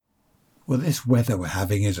Well, this weather we're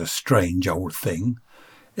having is a strange old thing.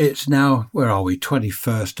 It's now, where are we,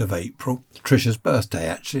 21st of April. Trisha's birthday,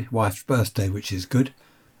 actually, wife's birthday, which is good.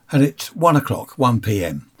 And it's 1 o'clock, 1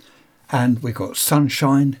 p.m. And we've got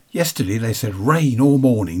sunshine. Yesterday they said rain all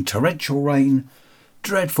morning, torrential rain,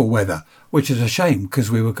 dreadful weather, which is a shame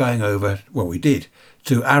because we were going over, well, we did,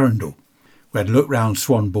 to Arundel. We had a look round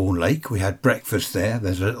Swanbourne Lake. We had breakfast there.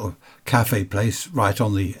 There's a little cafe place right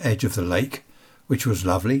on the edge of the lake, which was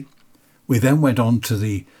lovely. We then went on to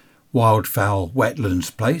the wildfowl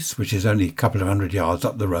wetlands place, which is only a couple of 100 yards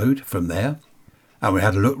up the road from there. And we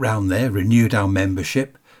had a look round there, renewed our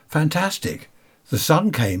membership. Fantastic. The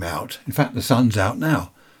sun came out. In fact, the sun's out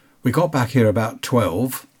now. We got back here about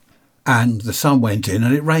 12 and the sun went in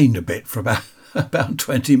and it rained a bit for about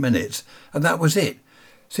 20 minutes. And that was it.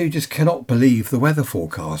 So you just cannot believe the weather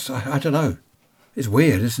forecast. I don't know. It's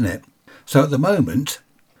weird, isn't it? So at the moment,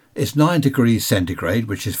 it's 9 degrees centigrade,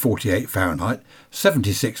 which is 48 Fahrenheit,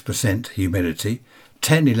 76% humidity,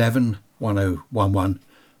 1011 1011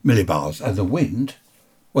 millibars. And the wind,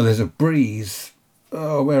 well, there's a breeze.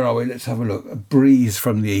 Oh, where are we? Let's have a look. A breeze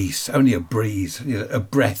from the east, only a breeze, a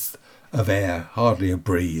breath of air, hardly a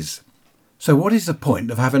breeze. So what is the point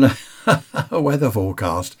of having a weather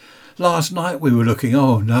forecast? Last night we were looking,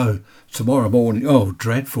 oh no, tomorrow morning, oh,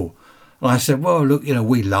 dreadful. And I said, well, look,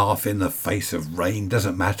 we laugh in the face of rain,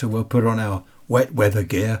 doesn't matter. We'll put on our wet weather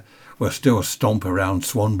gear. We'll still stomp around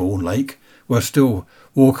Swanbourne Lake. We'll still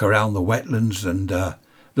walk around the wetlands and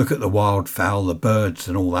look at the wildfowl, the birds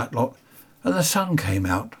and all that lot. And the sun came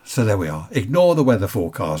out. So there we are. Ignore the weather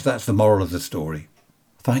forecast. That's the moral of the story.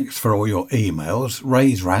 Thanks for all your emails.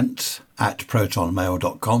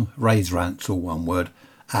 raiserants@protonmail.com. Raiserants, all one word,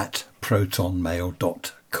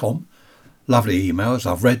 @protonmail.com. Lovely emails.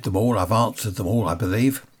 I've read them all. I've answered them all, I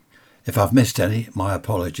believe. If I've missed any, my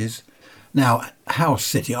apologies. Now, house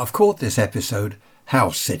sitting. I've called this episode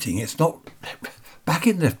house sitting. It's not... Back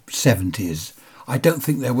in the 70s, I don't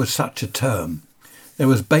think there was such a term. There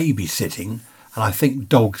was babysitting and I think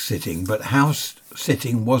dog sitting, but house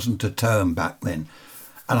sitting wasn't a term back then.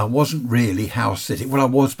 And I wasn't really house sitting. Well, I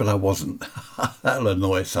was, but I wasn't. That'll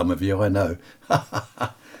annoy some of you, I know.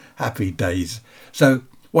 Happy days. So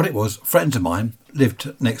what it was, friends of mine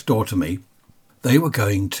lived next door to me. They were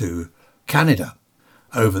going to Canada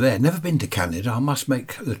over there. Never been to Canada. I must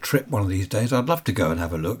make the trip one of these days. I'd love to go and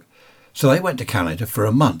have a look. So they went to Canada for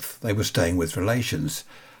a month. They were staying with relations.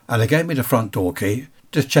 And they gave me the front door key.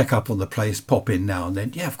 Just check up on the place, pop in now and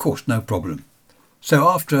then. Yeah, of course, no problem. So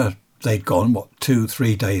after they'd gone,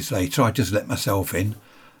 2-3 days later, I just let myself in.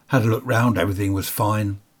 Had a look round. Everything was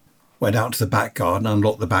fine. Went out to the back garden,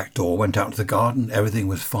 unlocked the back door, went out to the garden, everything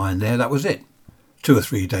was fine there, that was it. 2 or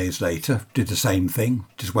 3 days later, did the same thing,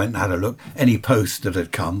 just went and had a look. Any posts that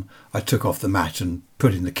had come, I took off the mat and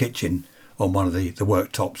put in the kitchen on one of the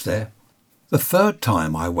worktops there. The third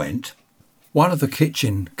time I went, one of the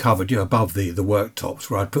kitchen cupboard, above the worktops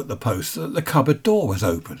where I'd put the posts, the cupboard door was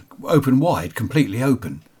open wide, completely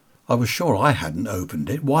open. I was sure I hadn't opened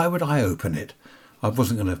it. Why would I open it? I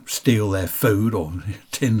wasn't going to steal their food or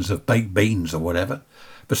tins of baked beans or whatever.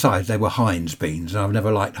 Besides, they were Heinz beans, and I've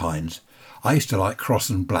never liked Heinz. I used to like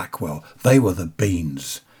Cross and Blackwell. They were the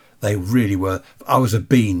beans. They really were. I was a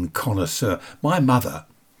bean connoisseur. My mother,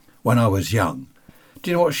 when I was young,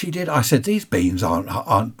 do you know what she did? I said, these beans aren't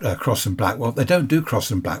Cross and Blackwell. They don't do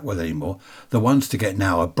Cross and Blackwell anymore. The ones to get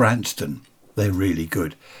now are Branston. They're really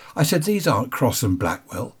good. I said, these aren't Cross and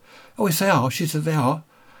Blackwell. Oh, yes, they are. She said, they are.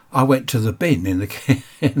 I went to the bin in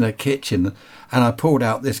the kitchen and I pulled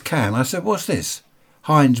out this can. I said, what's this?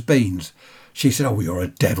 Heinz beans. She said, oh, you're a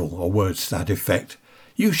devil, or words to that effect.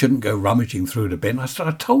 You shouldn't go rummaging through the bin. I said,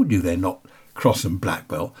 I told you they're not Cross and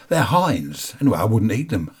Blackwell. They're Heinz. Anyway, I wouldn't eat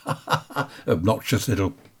them. Obnoxious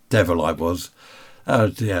little devil I was. Oh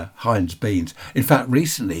dear, Heinz beans. In fact,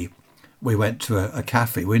 recently we went to a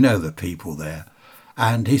cafe. We know the people there.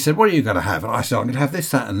 And he said, what are you going to have? And I said, I'm going to have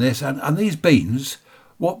this, that and this. And these beans...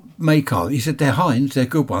 What make are they? He said, they're Heinz, they're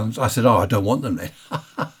good ones. I said, I don't want them then.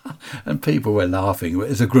 And people were laughing.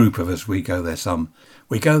 There's a group of us, we go there some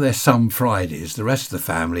Fridays. The rest of the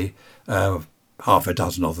family, half a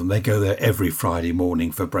dozen of them, they go there every Friday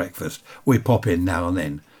morning for breakfast. We pop in now and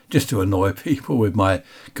then, just to annoy people with my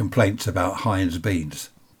complaints about Heinz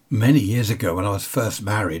beans. Many years ago, when I was first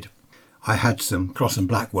married, I had some Cross and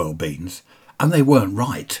Blackwell beans. And they weren't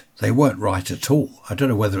right. They weren't right at all. I don't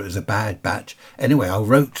know whether it was a bad batch. Anyway, I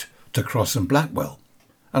wrote to Cross and Blackwell.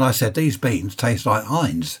 And I said, these beans taste like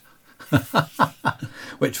Heinz.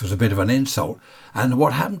 Which was a bit of an insult. And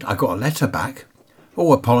what happened? I got a letter back.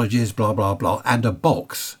 Oh, apologies, blah, blah, blah. And a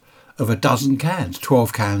box of a dozen cans,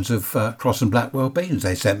 12 cans of Cross and Blackwell beans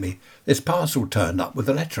they sent me. This parcel turned up with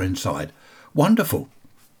a letter inside. Wonderful.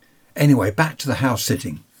 Anyway, back to the house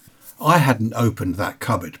sitting. I hadn't opened that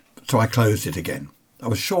cupboard, so I closed it again. I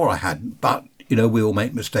was sure I hadn't, but, we all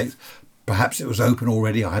make mistakes. Perhaps it was open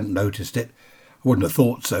already, I hadn't noticed it. I wouldn't have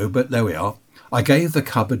thought so, but there we are. I gave the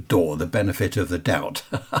cupboard door the benefit of the doubt,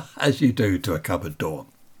 as you do to a cupboard door.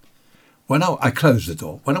 When I closed the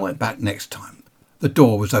door, when I went back next time, the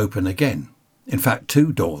door was open again. In fact,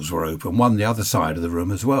 2 doors were open, one the other side of the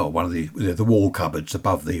room as well, one of the wall cupboards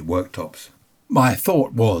above the worktops. My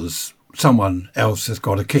thought was, someone else has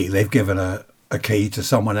got a key. They've given a key to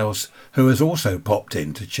someone else who has also popped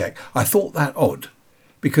in to check. I thought that odd,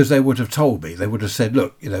 because they would have told me. They would have said,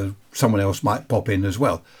 look, someone else might pop in as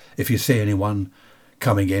well. If you see anyone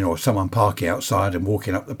coming in or someone parking outside and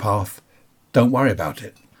walking up the path, don't worry about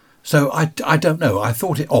it. So I don't know. I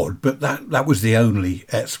thought it odd, but that was the only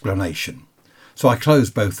explanation. So I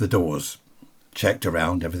closed both the doors, checked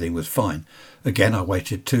around, everything was fine. Again, I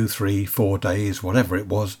waited 2, 3, 4 days, whatever it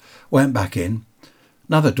was, went back in.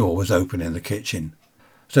 Another door was open in the kitchen.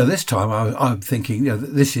 So this time I'm thinking,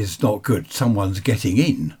 this is not good. Someone's getting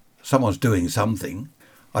in. Someone's doing something.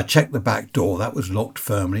 I checked the back door. That was locked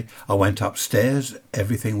firmly. I went upstairs.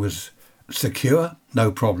 Everything was secure.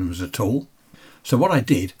 No problems at all. So what I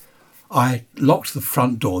did, I locked the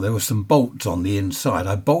front door. There were some bolts on the inside.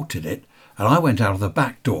 I bolted it and I went out of the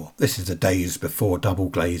back door. This is the days before double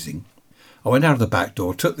glazing. I went out of the back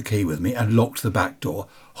door, took the key with me and locked the back door,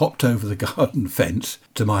 hopped over the garden fence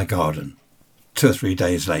to my garden. 2 or 3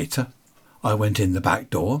 days later, I went in the back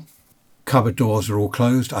door. Cupboard doors are all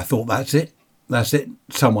closed. I thought, that's it.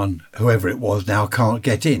 Someone, whoever it was, now can't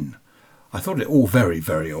get in. I thought it all very,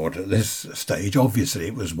 very odd at this stage. Obviously,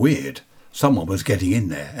 it was weird. Someone was getting in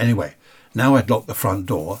there. Anyway, now I'd locked the front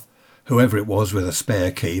door. Whoever it was with a spare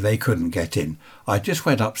key, they couldn't get in. I just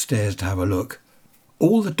went upstairs to have a look.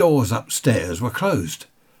 All the doors upstairs were closed.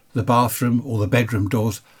 The bathroom, all the bedroom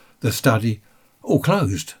doors, the study, all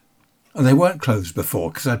closed. And they weren't closed before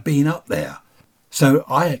because I'd been up there. So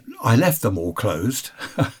I left them all closed.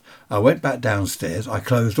 I went back downstairs. I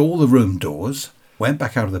closed all the room doors, went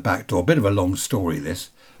back out of the back door. A bit of a long story, this,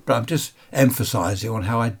 but I'm just emphasising on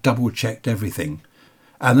how I double-checked everything.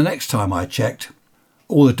 And the next time I checked,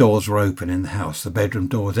 all the doors were open in the house. The bedroom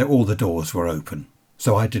doors, all the doors were open.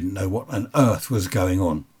 So I didn't know what on earth was going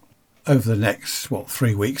on. Over the next,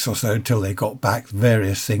 3 weeks or so until they got back,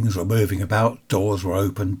 various things were moving about. Doors were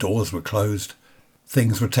open, doors were closed.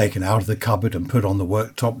 Things were taken out of the cupboard and put on the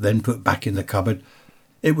worktop, then put back in the cupboard.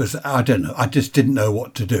 It was, I don't know, I just didn't know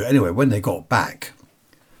what to do. Anyway, when they got back,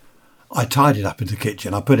 I tidied up in the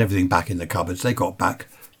kitchen. I put everything back in the cupboards. They got back.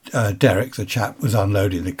 Derek, the chap, was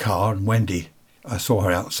unloading the car, and Wendy, I saw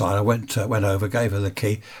her outside. I went over, gave her the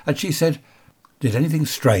key, and she said, did anything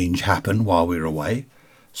strange happen while we were away?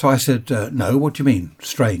 So I said, no, what do you mean,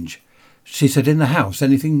 strange? She said, in the house,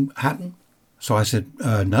 anything happen? So I said,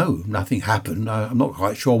 no, nothing happened. I'm not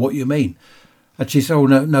quite sure what you mean. And she said, oh,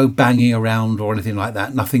 no banging around or anything like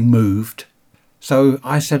that. Nothing moved. So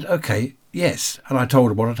I said, OK, yes. And I told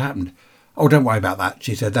her what had happened. Oh, don't worry about that,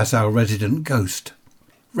 she said. That's our resident ghost.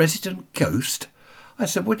 Resident ghost? I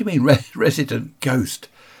said, what do you mean, resident ghost?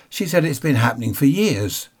 She said, it's been happening for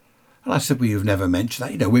years. And I said, well, you've never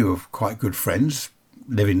mentioned that. We were quite good friends,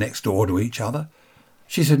 living next door to each other.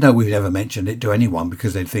 She said, no, we've never mentioned it to anyone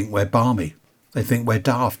because they'd think we're balmy. They think we're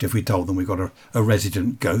daft if we told them we've got a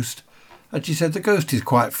resident ghost. And she said, the ghost is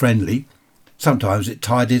quite friendly. Sometimes it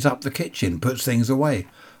tidies up the kitchen, puts things away.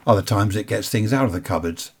 Other times it gets things out of the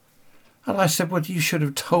cupboards. And I said, well, you should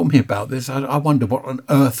have told me about this. I wonder what on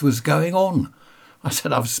earth was going on. I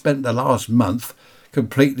said, I've spent the last month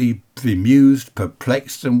completely bemused,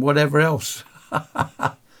 perplexed and whatever else.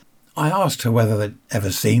 I asked her whether they'd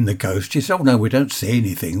ever seen the ghost. She said, oh, no, we don't see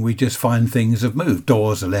anything. We just find things have moved.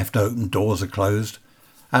 Doors are left open, doors are closed.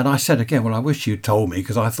 And I said again, well, I wish you'd told me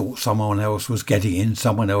because I thought someone else was getting in,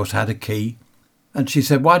 someone else had a key. And she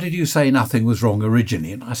said, why did you say nothing was wrong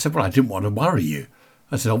originally? And I said, well, I didn't want to worry you.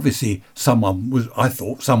 I said, obviously I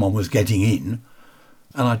thought someone was getting in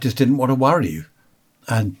and I just didn't want to worry you.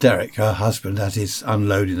 And Derek, her husband, as he's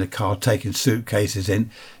unloading the car, taking suitcases in,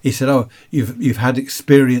 he said, oh, you've had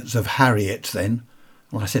experience of Harriet then?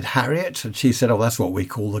 And I said, Harriet? And she said, oh, that's what we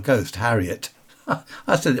call the ghost, Harriet.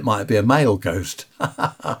 I said it might be a male ghost.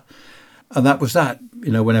 And that was that.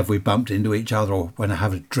 Whenever we bumped into each other or when I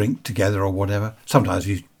have a drink together or whatever, sometimes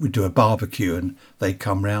we'd do a barbecue and they'd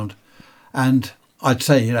come round. And I'd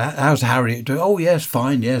say, how's Harriet doing? Oh, yes,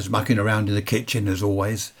 fine, yes, mucking around in the kitchen as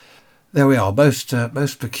always. There we are,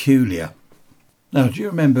 most peculiar. Now, do you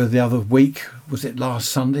remember the other week? Was it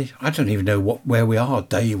last Sunday? I don't even know where we are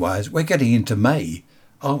day-wise. We're getting into May,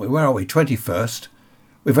 aren't we? Where are we? 21st.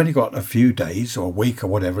 We've only got a few days or a week or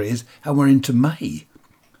whatever it is, and we're into May.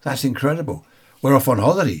 That's incredible. We're off on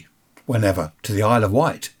holiday whenever to the Isle of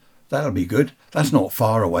Wight. That'll be good. That's not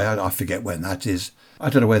far away. I forget when that is. I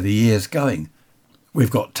don't know where the year's going.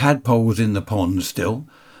 We've got tadpoles in the pond still.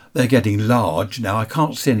 They're getting large now. I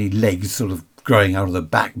can't see any legs sort of growing out of the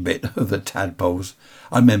back bit of the tadpoles.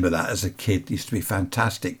 I remember that as a kid. It used to be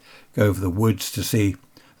fantastic. Go over the woods to see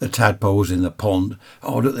the tadpoles in the pond.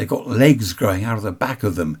 Oh, look, they've got legs growing out of the back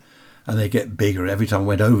of them. And they get bigger. Every time I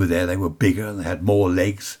went over there, they were bigger and they had more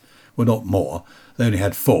legs. Well, not more. They only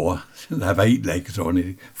had 4. They have 8 legs or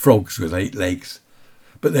any frogs with 8 legs.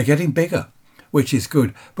 But they're getting bigger, which is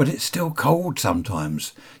good. But it's still cold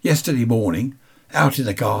sometimes. Yesterday morning, out in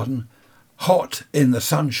the garden, hot in the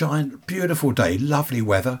sunshine, beautiful day, lovely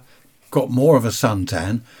weather, got more of a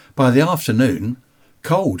suntan. By the afternoon,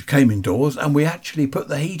 cold, came indoors, and we actually put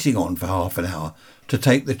the heating on for half an hour to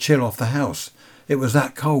take the chill off the house. It was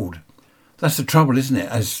that cold. That's the trouble, isn't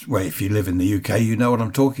it? Well, if you live in the UK, you know what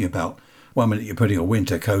I'm talking about. One minute you're putting a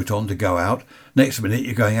winter coat on to go out, next minute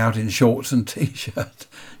you're going out in shorts and T-shirt.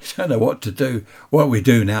 You don't know what to do. What we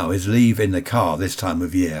do now is leave in the car this time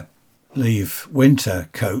of year. Leave winter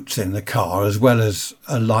coats in the car as well as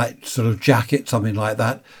a light sort of jacket, something like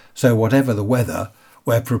that. So whatever the weather,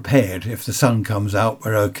 we're prepared. If the sun comes out,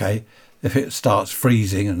 we're okay. If it starts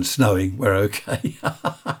freezing and snowing, we're okay.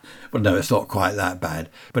 Well, no, it's not quite that bad.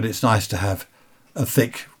 But it's nice to have a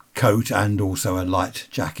thick coat and also a light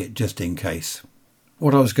jacket just in case.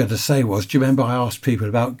 What I was going to say was, do you remember I asked people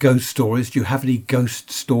about ghost stories? Do you have any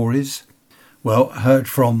ghost stories? Well, I heard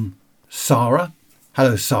from Sarah.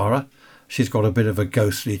 Hello, Sarah. She's got a bit of a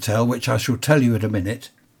ghostly tale, which I shall tell you in a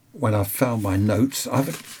minute when I've found my notes. I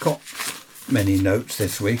haven't got many notes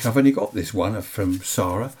this week. I've only got this one from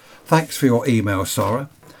Sarah. Thanks for your email, Sarah.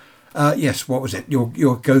 Yes, what was it?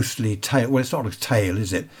 Your ghostly tale. Well, it's not a tale,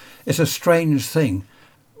 is it? It's a strange thing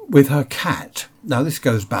with her cat. Now, this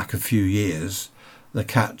goes back a few years. The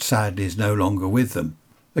cat, sadly, is no longer with them.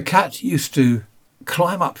 The cat used to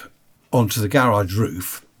climb up onto the garage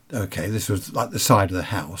roof. Okay, this was like the side of the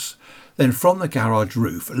house. Then from the garage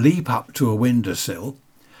roof, leap up to a windowsill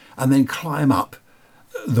and then climb up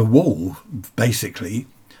the wall, basically,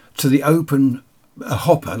 to the open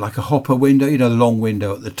hopper, like a hopper window, you know, the long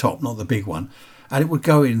window at the top, not the big one, and it would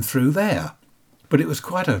go in through there. But it was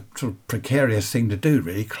quite a sort of precarious thing to do,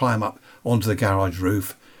 really, climb up onto the garage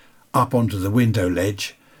roof, up onto the window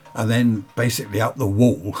ledge, and then basically up the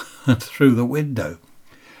wall and through the window.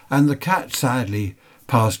 And the cat sadly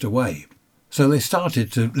passed away. So they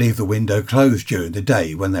started to leave the window closed during the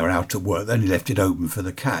day when they were out at work. They only left it open for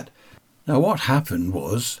the cat. Now what happened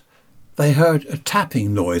was they heard a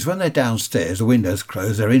tapping noise. When they're downstairs, the window's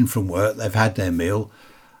closed, they're in from work, they've had their meal,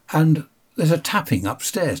 and there's a tapping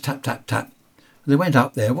upstairs, tap, tap, tap. They went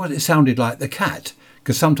up there. Well, it sounded like the cat,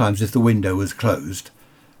 because sometimes if the window was closed,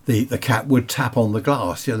 the cat would tap on the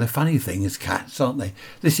glass. You know, the funny thing is cats, aren't they?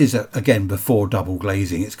 This is, again, before double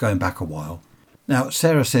glazing. It's going back a while. Now,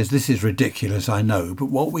 Sarah says this is ridiculous, I know, but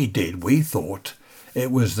what we did, we thought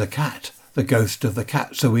it was the cat, the ghost of the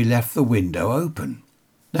cat, so we left the window open.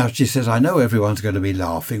 Now, she says, I know everyone's going to be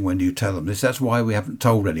laughing when you tell them this. That's why we haven't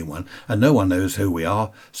told anyone, and no one knows who we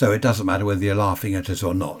are, so it doesn't matter whether you're laughing at us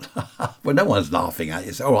or not. Well, no one's laughing at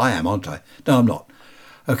you. Oh, I am, aren't I? No, I'm not.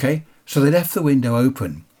 Okay, so they left the window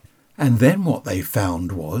open. And then what they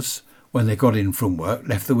found was, when they got in from work,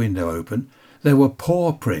 left the window open, there were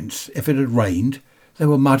paw prints. If it had rained, there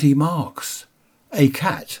were muddy marks. A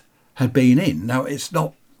cat had been in. Now, it's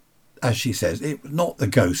not, as she says, it was not the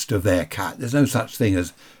ghost of their cat. There's no such thing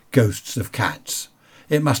as ghosts of cats.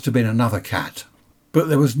 It must have been another cat. But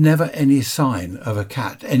there was never any sign of a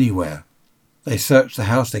cat anywhere. They searched the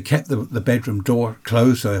house. They kept the bedroom door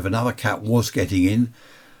closed, so if another cat was getting in,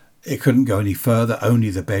 it couldn't go any further,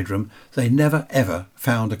 only the bedroom. They never, ever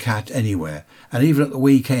found a cat anywhere. And even at the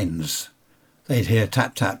weekends, they'd hear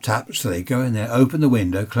tap, tap, tap. So they'd go in there, open the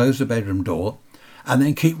window, close the bedroom door, and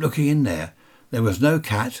then keep looking in there. There was no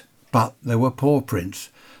cat, but there were paw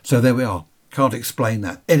prints. So there we are. Can't explain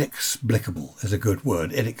that. Inexplicable is a good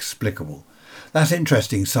word. Inexplicable. That's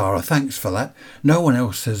interesting, Sarah. Thanks for that. No one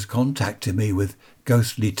else has contacted me with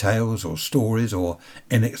ghostly tales or stories or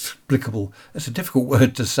inexplicable. It's a difficult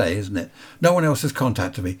word to say, isn't it? No one else has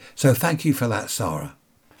contacted me. So thank you for that, Sarah.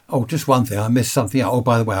 Oh, just one thing. I missed something out. Oh,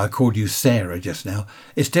 by the way, I called you Sarah just now.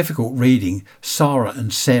 It's difficult reading. Sarah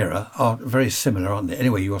and Sarah are very similar, aren't they?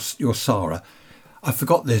 Anyway, you're Sarah. I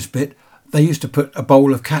forgot this bit. They used to put a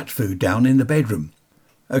bowl of cat food down in the bedroom.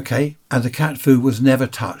 Okay, and the cat food was never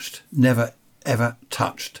touched, never ever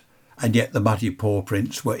touched. And yet the muddy paw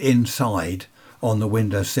prints were inside, on the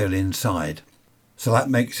windowsill inside. So that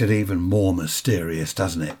makes it even more mysterious,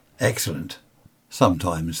 doesn't it? Excellent.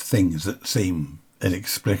 Sometimes things that seem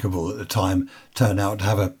inexplicable at the time turn out to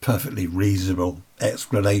have a perfectly reasonable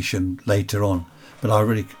explanation later on. But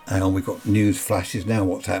hang on, we've got news flashes now,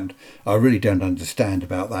 what's happened? I really don't understand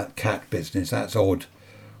about that cat business, that's odd.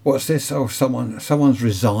 What's this? Oh, someone's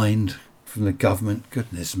resigned from the government.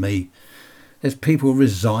 Goodness me. There's people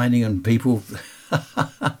resigning and people...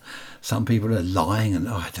 Some people are lying and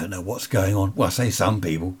I don't know what's going on. Well, I say some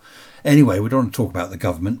people. Anyway, we don't want to talk about the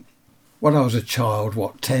government. When I was a child,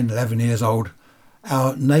 10, 11 years old,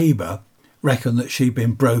 our neighbour reckoned that she'd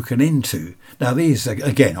been broken into. Now these,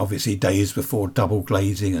 again, obviously days before double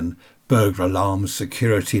glazing and burglar alarms,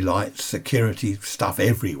 security lights, security stuff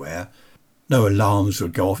everywhere. No alarms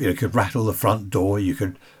would go off. You could rattle the front door. You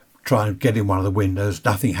could try and get in one of the windows.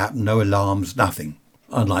 Nothing happened. No alarms, nothing.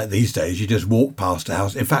 Unlike these days, you just walk past a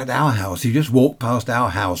house. In fact, our house, you just walk past our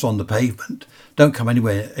house on the pavement. Don't come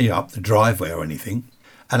anywhere up the driveway or anything.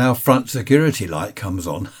 And our front security light comes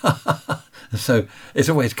on. So it's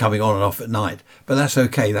always coming on and off at night. But that's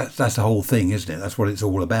okay. That's the whole thing, isn't it? That's what it's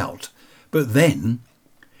all about. But then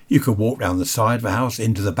you could walk round the side of the house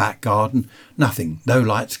into the back garden. Nothing. No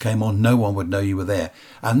lights came on. No one would know you were there.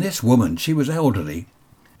 And this woman, she was elderly.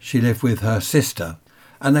 She lived with her sister.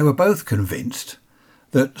 And they were both convinced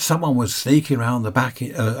that someone was sneaking around the back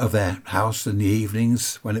of their house in the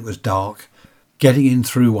evenings when it was dark, getting in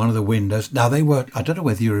through one of the windows. Now they were, I don't know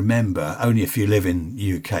whether you remember, only if you live in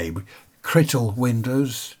UK, but Crittle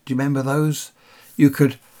windows. Do you remember those? You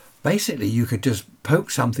could just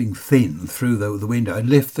poke something thin through the window and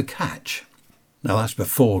lift the catch. Now that's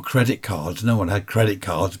before credit cards. No one had credit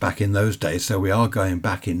cards back in those days, so we are going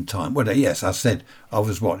back in time. Well, yes, I said I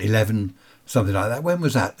was 11, something like that. When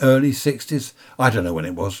was that? Early 60s? I don't know when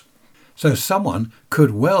it was. So someone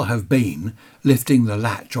could well have been lifting the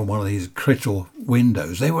latch on one of these Crittle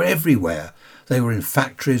windows. They were everywhere. They were in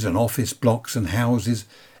factories and office blocks and houses.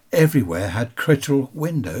 Everywhere had Crittle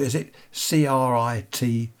window. Is it Crital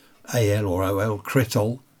or OL?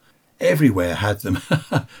 Crittle? Everywhere had them.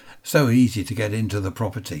 So easy to get into the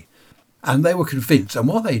property. And they were convinced. And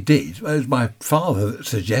what they did, it was my father that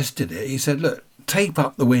suggested it. He said, look, tape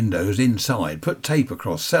up the windows inside, put tape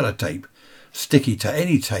across, sellotape, sticky tape,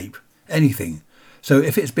 any tape, anything. So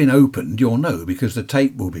if it's been opened, you'll know because the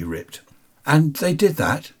tape will be ripped. And they did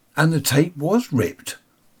that, and the tape was ripped.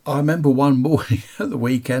 I remember one morning at the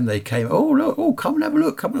weekend they came, oh, look, oh, come and have a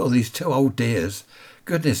look, come and look, these two old dears.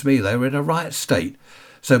 Goodness me, they were in a right state.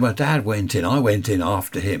 So my dad went in, I went in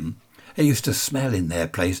after him. It used to smell in their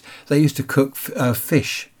place. They used to cook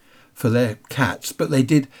fish for their cats, but they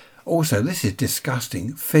did also, this is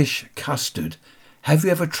disgusting, fish custard. Have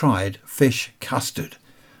you ever tried fish custard?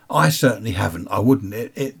 I certainly haven't. I wouldn't.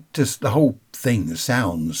 It just, the whole thing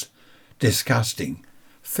sounds disgusting.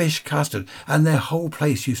 Fish custard. And their whole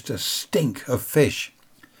place used to stink of fish.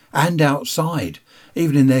 And outside,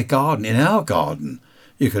 even in their garden, in our garden,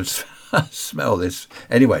 you could smell this.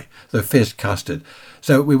 Anyway, the fish custard.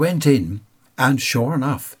 So we went in, and sure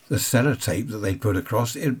enough, the sellotape that they put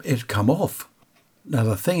across, it'd come off. Now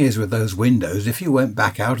the thing is with those windows, if you went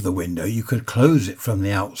back out of the window, you could close it from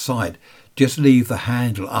the outside. Just leave the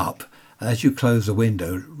handle up, and as you close the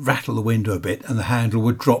window, rattle the window a bit, and the handle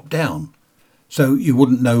would drop down. So you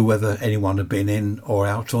wouldn't know whether anyone had been in or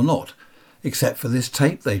out or not, except for this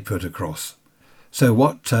tape they put across. So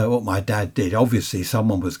what my dad did, obviously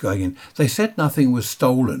someone was going in. They said nothing was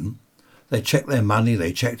stolen. They checked their money,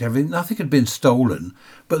 they checked everything. Nothing had been stolen,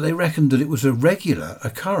 but they reckoned that it was a regular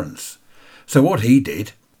occurrence. So what he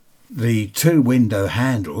did, the two window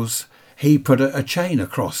handles, he put a chain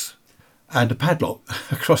across and a padlock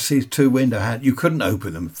across these two window handles. You couldn't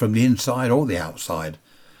open them from the inside or the outside.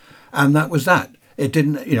 And that was that. It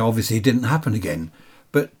didn't, obviously it didn't happen again.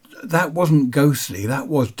 But that wasn't ghostly. That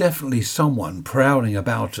was definitely someone prowling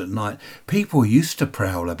about at night. People used to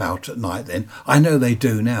prowl about at night then. I know they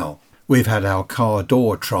do now. We've had our car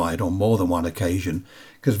door tried on more than one occasion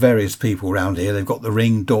because various people around here, they've got the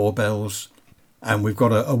Ring doorbells and we've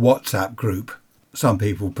got a WhatsApp group. Some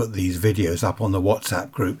people put these videos up on the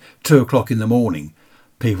WhatsApp group, 2 o'clock in the morning,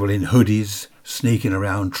 people in hoodies sneaking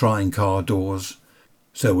around trying car doors.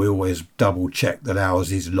 So we always double check that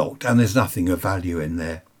ours is locked and there's nothing of value in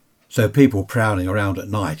there. So people prowling around at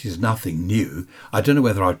night is nothing new. I don't know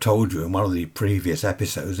whether I told you in one of the previous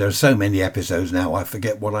episodes. There are so many episodes now, I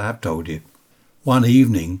forget what I have told you. One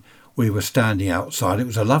evening, we were standing outside. It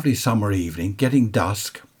was a lovely summer evening, getting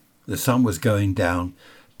dusk. The sun was going down.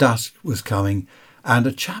 Dusk was coming. And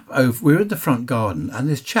we were in the front garden, and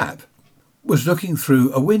this chap was looking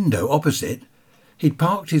through a window opposite. He'd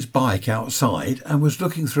parked his bike outside and was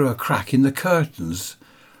looking through a crack in the curtains.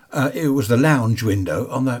 It was the lounge window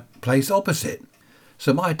on the place opposite.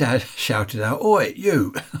 So my dad shouted out, "Oi,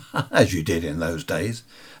 you," as you did in those days.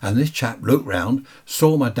 And this chap looked round,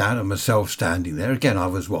 saw my dad and myself standing there. Again, I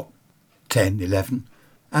was, 10, 11.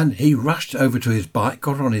 And he rushed over to his bike,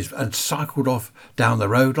 got on and cycled off down the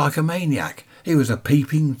road like a maniac. He was a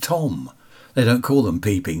peeping Tom. They don't call them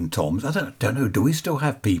peeping Toms. I don't know. Do we still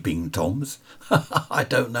have peeping Toms? I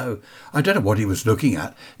don't know. I don't know what he was looking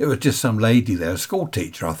at. It was just some lady there, a school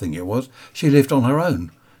teacher, I think it was. She lived on her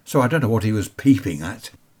own. So I don't know what he was peeping at.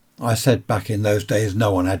 I said back in those days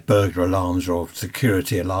no one had burglar alarms or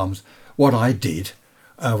security alarms. What I did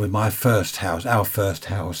with our first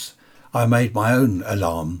house, I made my own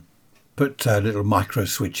alarm. Put little micro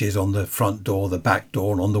switches on the front door, the back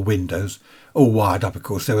door and on the windows. All wired up, of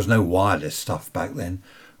course. There was no wireless stuff back then.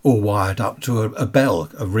 All wired up to a bell,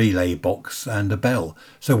 a relay box and a bell.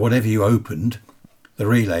 So whatever you opened, the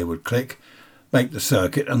relay would click, make the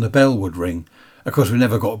circuit and the bell would ring. Of course, we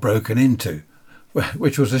never got broken into,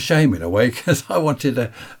 which was a shame in a way, because I wanted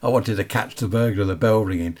to catch the burglar, the bell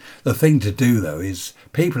ringing. The thing to do, though, is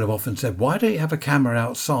people have often said, why don't you have a camera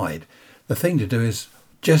outside? The thing to do is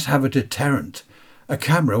just have a deterrent. A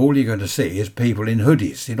camera, all you're going to see is people in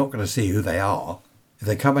hoodies. You're not going to see who they are. If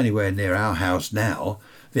they come anywhere near our house now,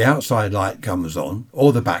 the outside light comes on,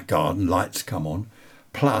 or the back garden lights come on,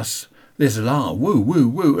 plus this alarm, woo, woo,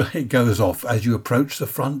 woo, it goes off as you approach the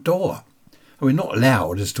front door. I mean, not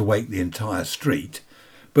loud as to wake the entire street,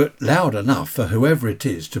 but loud enough for whoever it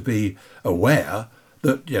is to be aware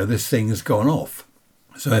that, this thing has gone off.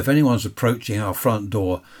 So if anyone's approaching our front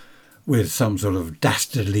door with some sort of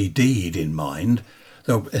dastardly deed in mind,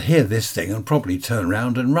 they'll hear this thing and probably turn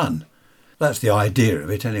round and run. That's the idea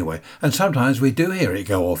of it anyway. And sometimes we do hear it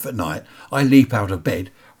go off at night. I leap out of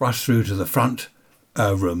bed, rush through to the front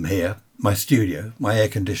room here, my studio, my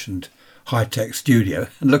air-conditioned high-tech studio,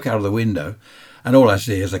 and look out of the window, and all I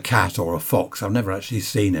see is a cat or a fox. I've never actually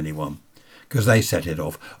seen anyone, because they set it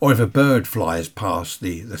off. Or if a bird flies past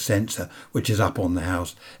the sensor, which is up on the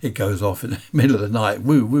house, it goes off in the middle of the night.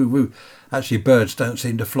 Woo, woo, woo. Actually, birds don't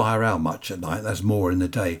seem to fly around much at night. That's more in the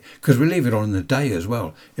day, because we leave it on in the day as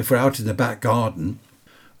well. If we're out in the back garden,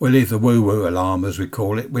 we leave the woo-woo alarm, as we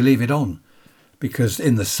call it, we leave it on. Because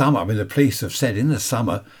in the summer, the police have said in the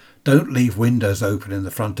summer, don't leave windows open in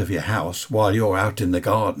the front of your house while you're out in the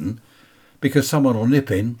garden, because someone will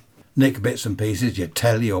nip in, nick bits and pieces, your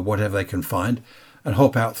telly or whatever they can find, and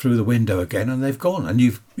hop out through the window again, and they've gone. And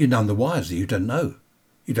you're none the wiser. You don't know.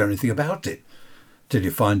 You don't know anything about it till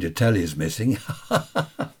you find your telly is missing.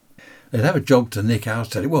 They'd have a job to nick our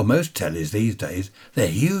telly. Well, most tellies these days, they're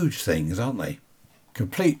huge things, aren't they?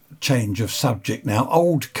 Complete change of subject now.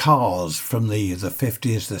 Old cars from the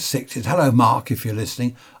 50s, the 60s. Hello, Mark, if you're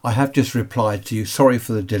listening. I have just replied to you. Sorry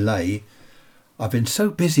for the delay. I've been so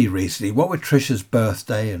busy recently. What with Trisha's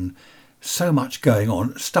birthday and so much going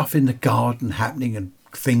on. Stuff in the garden happening and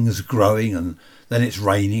things growing, and then it's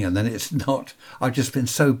raining and then it's not. I've just been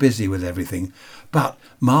so busy with everything. But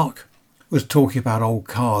Mark was talking about old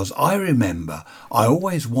cars. I remember I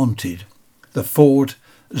always wanted the Ford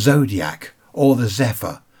Zodiac or the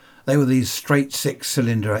Zephyr. They were these straight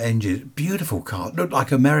 6-cylinder engines, beautiful cars, looked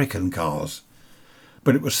like American cars.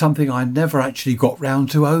 But it was something I never actually got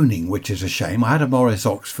round to owning, which is a shame. I had a Morris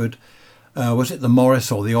Oxford. Was it the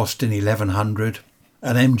Morris or the Austin 1100?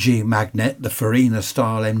 An MG Magnet, the Farina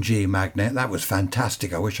style MG Magnet. That was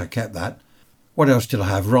fantastic. I wish I kept that. What else did I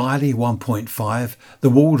have? Riley 1.5. The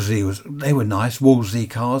Wolseley they were nice, Wolseley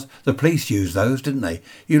cars. The police used those, didn't they?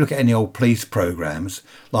 You look at any old police programmes,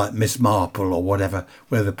 like Miss Marple or whatever,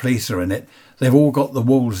 where the police are in it, they've all got the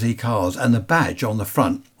Wolseley cars, and the badge on the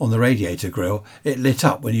front, on the radiator grille, it lit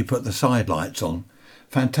up when you put the side lights on.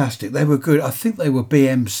 Fantastic. They were good. I think they were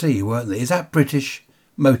BMC, weren't they? Is that British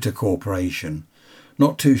Motor Corporation?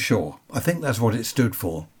 Not too sure. I think that's what it stood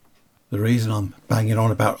for. The reason I'm banging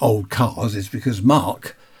on about old cars is because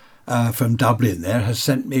Mark from Dublin there has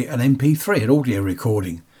sent me an MP3, an audio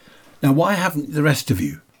recording. Now, why haven't the rest of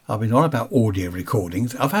you? I've been on about audio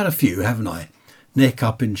recordings. I've had a few, haven't I? Nick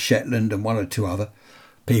up in Shetland and one or two other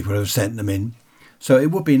people have sent them in. So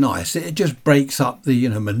it would be nice. It just breaks up the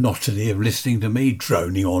monotony of listening to me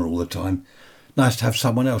droning on all the time. Nice to have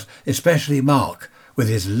someone else, especially Mark, with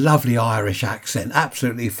his lovely Irish accent.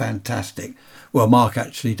 Absolutely fantastic. Well, Mark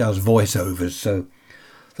actually does voiceovers, so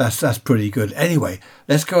that's pretty good. Anyway,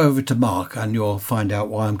 let's go over to Mark and you'll find out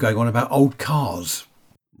why I'm going on about old cars.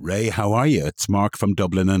 Ray, how are you? It's Mark from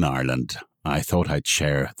Dublin in Ireland. I thought I'd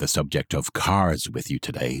share the subject of cars with you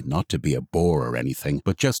today, not to be a bore or anything,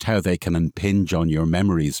 but just how they can impinge on your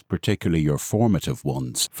memories, particularly your formative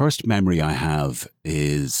ones. First memory I have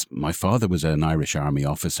is my father was an Irish Army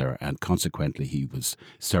officer, and consequently he was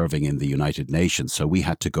serving in the United Nations, so we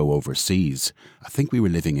had to go overseas. I think we were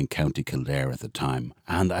living in County Kildare at the time,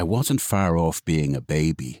 and I wasn't far off being a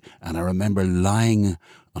baby, and I remember lying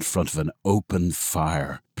in front of an open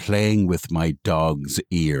fire, playing with my dog's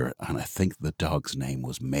ear, and I think the dog's name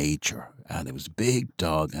was Major, and it was a big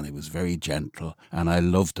dog, and he was very gentle, and I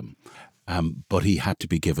loved him. But he had to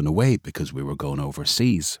be given away because we were going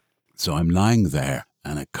overseas. So I'm lying there,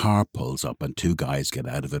 and a car pulls up, and two guys get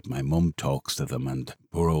out of it. My mum talks to them, and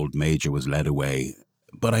poor old Major was led away.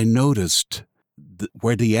 But I noticed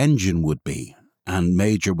where the engine would be, and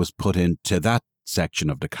Major was put into that section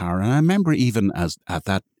of the car, and I remember even as at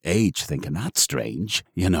that age thinking, that's strange,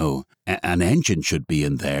 an engine should be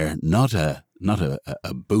in there, not a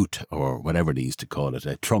boot or whatever they used to call it,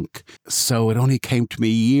 a trunk. So it only came to me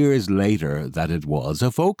years later that it was a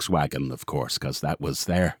Volkswagen, of course, because that was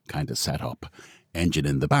their kind of setup. Engine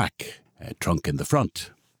in the back, a trunk in the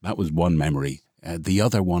front. That was one memory. The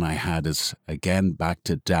other one I had is, again, back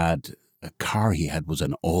to Dad. A car he had was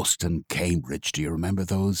an Austin Cambridge. Do you remember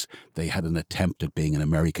those? They had an attempt at being an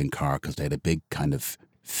American car because they had a big kind of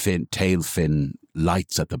tail fin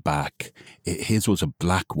lights at the back. His was a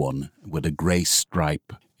black one with a grey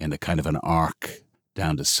stripe in a kind of an arc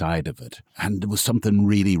down the side of it. And there was something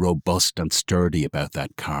really robust and sturdy about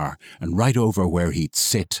that car. And right over where he'd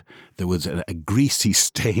sit, there was a greasy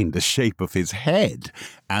stain the shape of his head.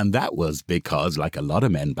 And that was because, like a lot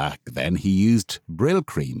of men back then, he used Brill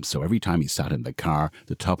cream. So every time he sat in the car,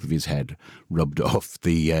 the top of his head rubbed off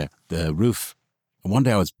the roof. And one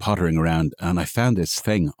day I was pottering around and I found this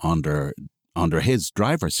thing under his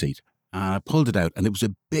driver's seat. And I pulled it out and it was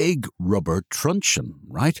a big rubber truncheon,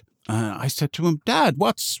 right? I said to him, Dad,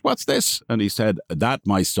 what's this? And he said, that,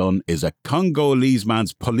 my son, is a Congolese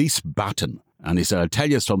man's police baton. And he said, I'll tell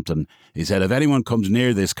you something. He said, if anyone comes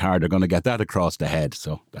near this car, they're going to get that across the head.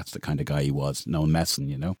 So that's the kind of guy he was. No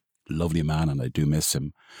messing, Lovely man, and I do miss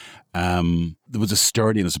him. There was a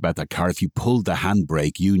sturdiness about that car. If you pulled the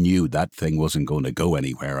handbrake, you knew that thing wasn't going to go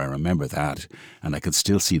anywhere. I remember that. And I could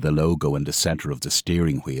still see the logo in the centre of the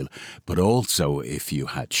steering wheel. But also, if you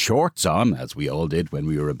had shorts on, as we all did when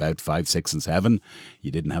we were about 5, 6 and 7,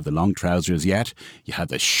 you didn't have the long trousers yet, you had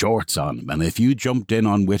the shorts on. And if you jumped in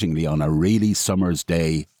unwittingly on a really summer's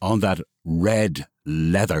day on that red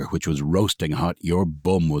leather, which was roasting hot, your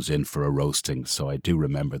bum was in for a roasting. So I do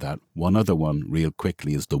remember that. One other one, real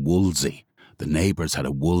quickly, is the Woolsey. The neighbours had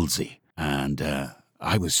a Woolsey, and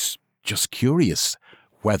I was just curious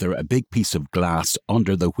whether a big piece of glass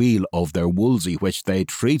under the wheel of their Woolsey, which they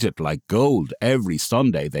treated like gold every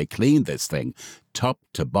Sunday, they cleaned this thing top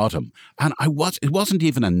to bottom. And it wasn't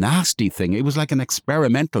even a nasty thing. It was like an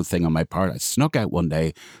experimental thing on my part. I snuck out one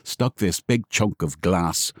day, stuck this big chunk of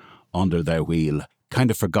glass under their wheel,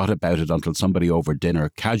 kind of forgot about it until somebody over dinner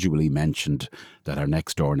casually mentioned that our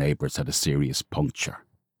next door neighbours had a serious puncture.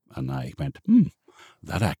 And I went,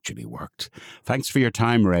 that actually worked. Thanks for your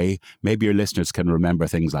time, Ray. Maybe your listeners can remember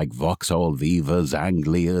things like Vauxhall Vivas,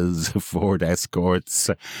 Anglias, Ford Escorts,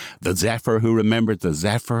 the Zephyr. Who remembered the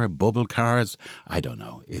Zephyr, bubble cars? I don't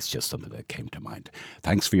know. It's just something that came to mind.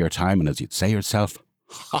 Thanks for your time, and as you'd say yourself,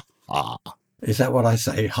 ha ha. Is that what I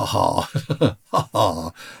say? Ha ha. Ha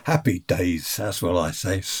ha. Happy days. That's what I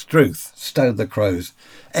say. Struth. Stow the crows.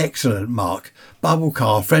 Excellent, Mark. Bubble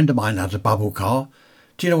car. A friend of mine had a bubble car.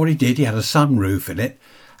 Do you know what he did? He had a sunroof in it.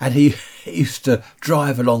 And he used to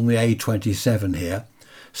drive along the A27 here,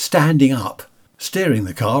 standing up, steering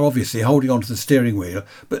the car, obviously holding onto the steering wheel.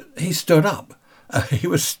 But he stood up. He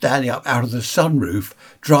was standing up out of the sunroof,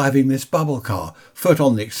 driving this bubble car, foot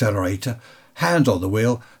on the accelerator, hands on the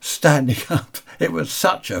wheel, standing up. It was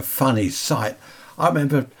such a funny sight. I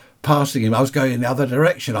remember passing him. I was going in the other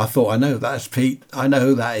direction. I thought, I know that's Pete. I know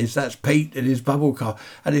who that is. That's Pete in his bubble car.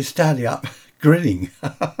 And he's standing up, grinning.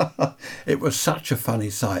 It was such a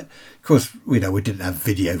funny sight. Of course, we didn't have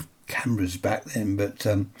video cameras back then, but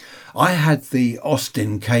I had the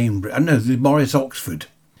Austin Cambridge. The Morris Oxford.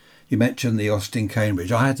 You mentioned the Austin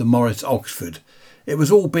Cambridge. I had the Morris Oxford. It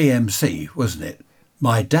was all BMC, wasn't it?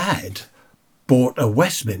 My dad bought a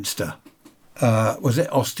Westminster. Was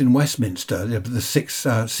it Austin Westminster? The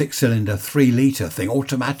six-cylinder, 3-litre thing,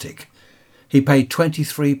 automatic. He paid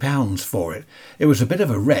 £23 for it. It was a bit of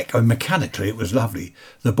a wreck. Mechanically, it was lovely.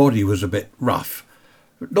 The body was a bit rough.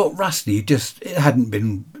 Not rusty, it hadn't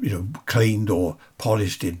been cleaned or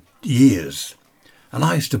polished in years. And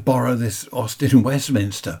I used to borrow this Austin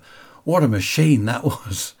Westminster. What a machine that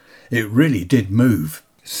was. It really did move.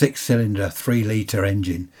 6-cylinder, 3-litre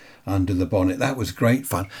engine under the bonnet. That was great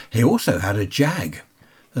fun. He also had a Jag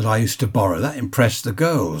that I used to borrow. That impressed the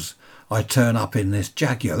girls. I turn up in this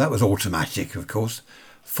Jaguar. That was automatic, of course.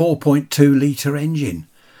 4.2-litre engine.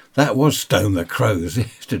 That was Stone the Crows. He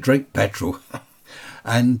used to drink petrol.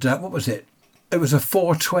 And what was it? It was a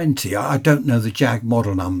 420. I don't know the Jag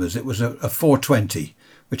model numbers. It was a 420,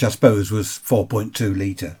 which I suppose was 4.2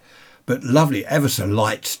 litre. But lovely, ever so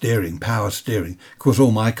light steering, power steering. Of course,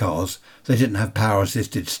 all my cars, they didn't have power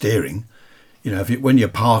assisted steering. You know, when you're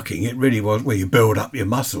parking, it really was where you build up your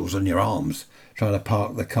muscles and your arms trying to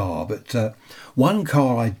park the car. But one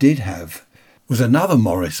car I did have was another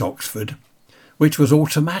Morris Oxford, which was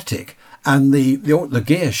automatic. And the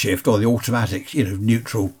gear shift, or the automatic, you know,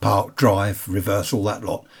 neutral, park, drive, reverse, all that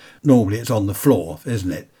lot, normally it's on the floor,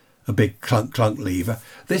 isn't it? A big clunk lever.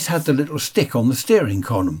 This had the little stick on the steering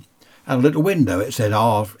column and a little window. It said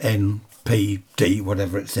R, N, P, D,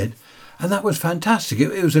 whatever it said. And that was fantastic.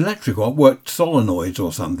 It was electrical. It worked solenoids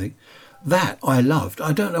or something. That I loved.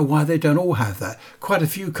 I don't know why they don't all have that. Quite a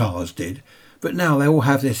few cars did. But now they all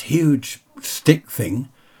have this huge stick thing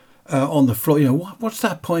on the floor. You know, what's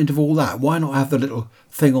that point of all that? Why not have the little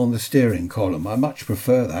thing on the steering column? I much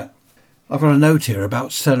prefer that. I've got a note here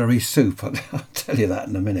about celery soup. I'll tell you that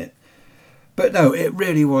in a minute. But no, it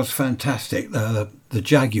really was fantastic. The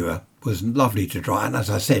Jaguar was lovely to drive. And as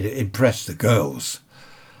I said, it impressed the girls.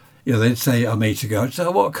 You know, they'd say, I meed to go,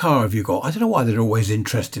 so what car have you got? I don't know why they're always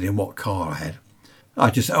interested in what car I had.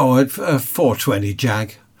 I just, a 420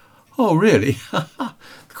 Jag. Oh, really?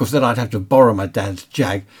 Of course, then I'd have to borrow my dad's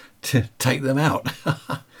Jag to take them out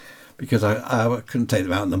because I couldn't take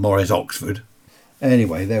them out in the Morris Oxford.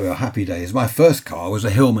 Anyway, there we are, happy days. My first car was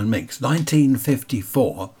a Hillman Minx,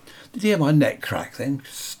 1954. Did you hear my neck crack then?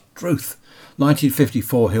 Struth.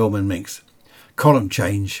 1954 Hillman Minx. Column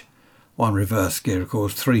change, 1 reverse gear, of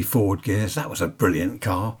course, 3 forward gears. That was a brilliant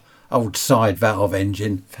car. Old side valve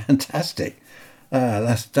engine, fantastic.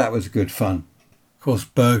 That was good fun. Of course,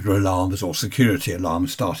 burglar alarms or security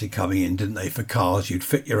alarms started coming in, didn't they, for cars? You'd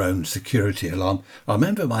fit your own security alarm. I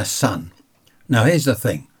remember my son. Now, here's the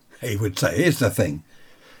thing. He would say, here's the thing.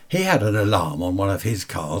 He had an alarm on one of his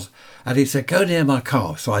cars, and he said, go near my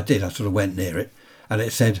car. So I did. I sort of went near it, and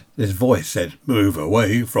it said, this voice said, move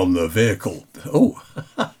away from the vehicle. Oh,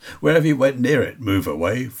 wherever you went near it, move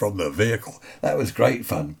away from the vehicle. That was great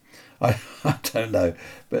fun. I don't know,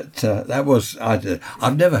 but that was,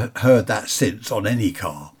 I've never heard that since on any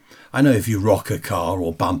car. I know if you rock a car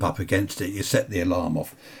or bump up against it, you set the alarm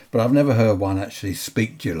off, but I've never heard one actually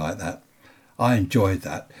speak to you like that. I enjoyed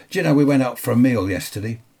that. Do you know, we went out for a meal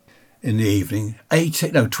yesterday in the evening,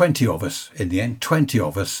 20 of us in the end, 20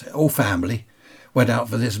 of us, all family, went out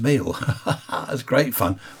for this meal. It was great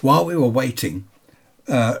fun. While we were waiting,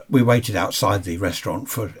 we waited outside the restaurant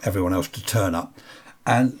for everyone else to turn up.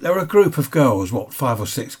 And there were a group of girls, 5 or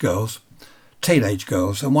 6 girls, teenage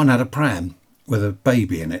girls, and one had a pram with a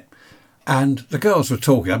baby in it. And the girls were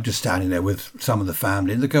talking. I'm just standing there with some of the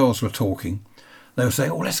family, and the girls were talking. They were saying,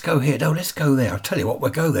 oh, let's go here. No, let's go there. I'll tell you what, we'll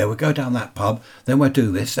go there. We'll go down that pub. Then we'll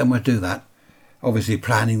do this. Then we'll do that. Obviously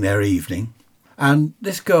planning their evening. And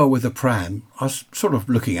this girl with the pram, I was sort of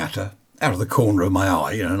looking at her out of the corner of my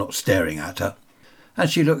eye, you know, not staring at her. And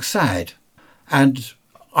she looked sad. And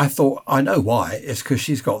I thought, I know why. It's because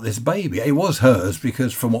she's got this baby. It was hers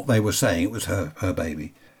because from what they were saying, it was her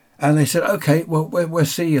baby. And they said, OK, well, we'll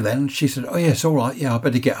see you then. She said, oh, yes, all right. Yeah, I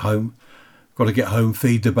better get home. Got to get home,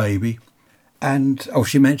 feed the baby. And,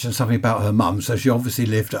 she mentioned something about her mum. So she obviously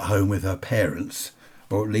lived at home with her parents,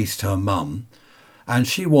 or at least her mum. And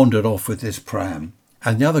she wandered off with this pram.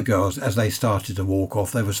 And the other girls, as they started to walk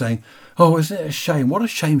off, they were saying, oh, isn't it a shame? What a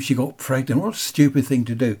shame she got pregnant. What a stupid thing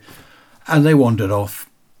to do. And they wandered off,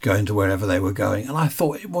 going to wherever they were going. And I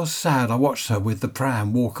thought it was sad. I watched her with the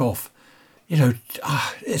pram walk off. You know,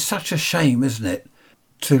 it's such a shame, isn't it?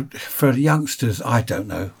 For youngsters, I don't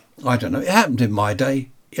know. It happened in my day.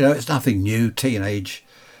 You know, it's nothing new. Teenage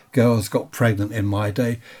girls got pregnant in my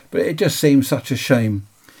day. But it just seems such a shame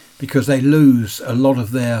because they lose a lot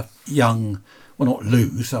of their young, well, not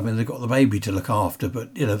lose. I mean, they've got the baby to look after.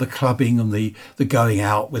 But, you know, the clubbing and the going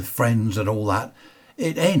out with friends and all that,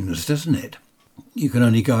 it ends, doesn't it? You can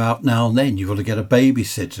only go out now and then. You've got to get a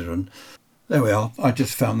babysitter. And there we are. I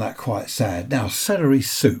just found that quite sad. Now, celery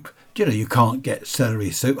soup. Do you know you can't get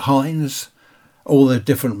celery soup? Heinz, all the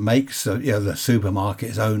different makes, the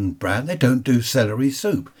supermarket's own brand, they don't do celery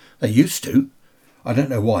soup. They used to. I don't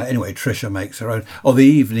know why. Anyway, Tricia makes her own. Oh, the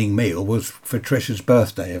evening meal was for Tricia's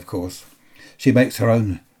birthday, of course. She makes her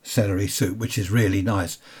own celery soup, which is really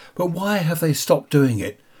nice. But why have they stopped doing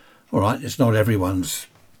it? All right, it's not everyone's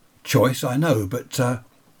choice, I know, but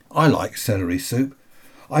I like celery soup.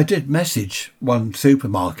 I did message one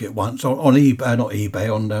supermarket once on eBay, not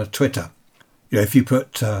eBay, on Twitter. You know, if you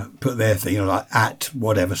put their thing, you know, like at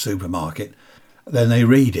whatever supermarket, then they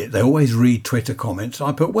read it. They always read Twitter comments.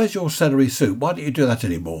 I put, "Where's your celery soup? Why don't you do that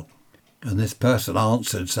anymore?" And this person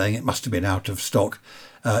answered saying it must have been out of stock.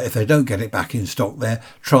 If they don't get it back in stock there,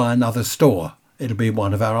 try another store. It'll be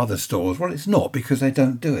one of our other stores. Well, it's not, because they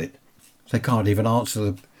don't do it. They can't even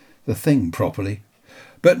answer the thing properly.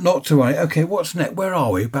 But not to worry. OK, what's next? Where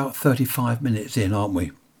are we? About 35 minutes in, aren't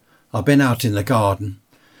we? I've been out in the garden.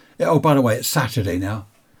 Oh, by the way, it's Saturday now.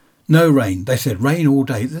 No rain. They said rain all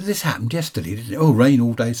day. This happened yesterday, didn't it? Oh, rain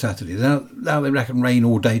all day Saturday. Now they reckon rain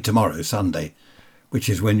all day tomorrow, Sunday, which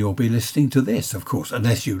is when you'll be listening to this, of course,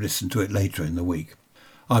 unless you listen to it later in the week.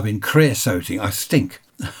 I've been creosoting. I stink.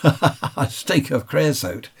 I stink of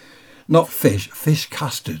creosote. Not fish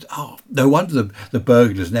custard. Oh, no wonder the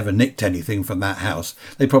burglars never nicked anything from that house.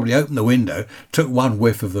 They probably opened the window, took one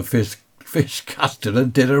whiff of the fish custard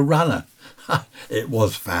and did a runner. It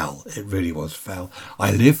was foul. It really was foul.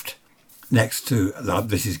 I lived next to,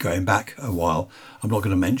 this is going back a while, I'm not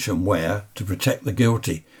going to mention where, to protect the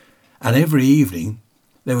guilty. And every evening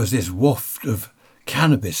there was this waft of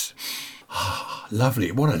cannabis.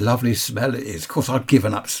 Lovely. What a lovely smell it is. Of course, I'd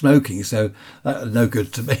given up smoking, so that was no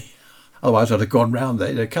good to me. Otherwise, I'd have gone round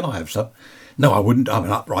there. Can I have some? No, I wouldn't. I'm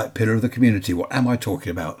an upright pillar of the community. What am I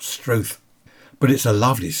talking about? Struth. But it's a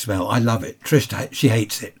lovely smell. I love it. Trish, she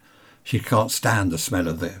hates it. She can't stand the smell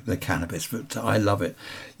of the cannabis, but I love it.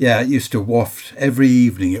 Yeah, it used to waft every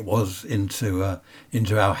evening. It was into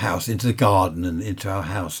our house, into the garden and into our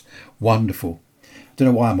house. Wonderful. Don't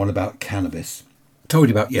know why I'm on about cannabis. Told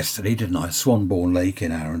you about yesterday, didn't I? Swanbourne Lake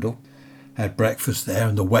in Arundel. Had breakfast there,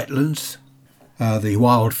 and the wetlands. The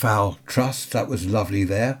Wildfowl Trust, that was lovely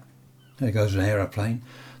there. There goes an aeroplane.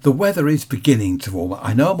 The weather is beginning to warm up.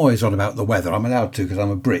 I know I'm always on about the weather. I'm allowed to because I'm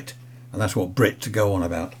a Brit, and that's what Brit to go on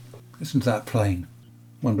about. Listen to that plane.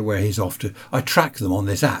 Wonder where he's off to. I track them on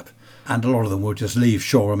this app, and a lot of them will just leave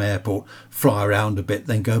Shoreham Airport, fly around a bit,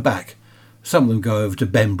 then go back. Some of them go over to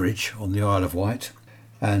Bembridge on the Isle of Wight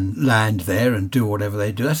and land there and do whatever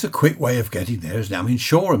they do. That's a quick way of getting there, isn't it? I mean,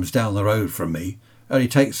 Shoreham's down the road from me. Only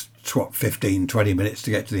takes, 15, 20 minutes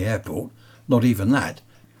to get to the airport. Not even that.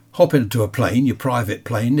 Hop into a plane, your private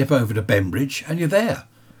plane, nip over to Bembridge, and you're there.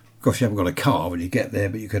 Of course, you haven't got a car when you get there,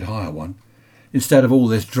 but you could hire one. Instead of all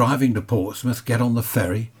this driving to Portsmouth, get on the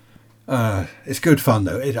ferry. It's good fun,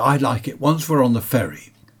 though. I like it. Once we're on the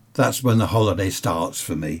ferry, that's when the holiday starts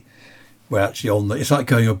for me. We're actually it's like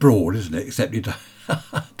going abroad, isn't it? Except you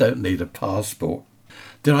don't need a passport.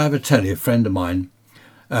 Did I ever tell you, a friend of mine,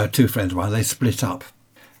 two friends of mine, they split up,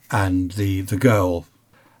 and the girl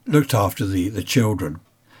looked after the children,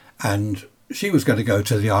 and she was going to go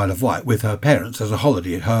to the Isle of Wight with her parents as a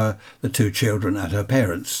holiday, her, the two children and her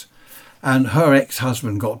parents. And her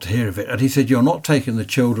ex-husband got to hear of it, and he said, "You're not taking the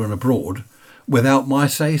children abroad without my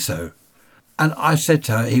say-so." And I said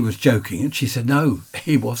to her he was joking, and she said no,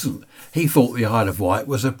 he wasn't. He thought the Isle of Wight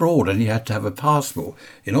was abroad and he had to have a passport.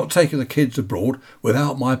 "You're not taking the kids abroad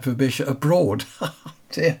without my permission abroad."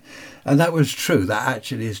 Dear. And that was true. That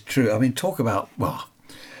actually is true. I mean, talk about,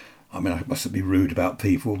 I mustn't be rude about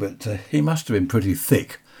people, but he must have been pretty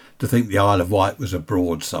thick to think the Isle of Wight was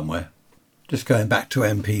abroad somewhere. Just going back to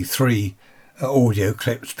MP3 audio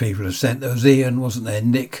clips people have sent. There was Ian, wasn't there?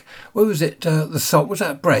 Nick. What was it? Was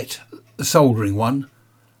that Brett? The soldering one?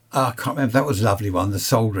 I can't remember. That was a lovely one, the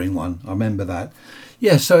soldering one. I remember that.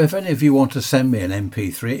 Yeah, so if any of you want to send me an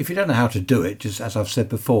MP3, if you don't know how to do it, just as I've said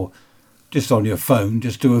before, just on your phone,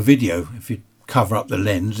 just do a video. If you cover up the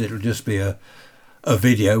lens, it'll just be a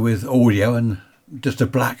video with audio and just a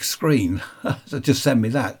black screen. So just send me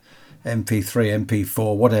that. MP3,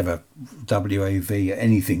 MP4, whatever, WAV,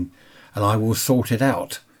 anything, and I will sort it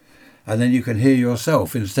out. And then you can hear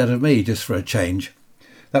yourself instead of me, just for a change.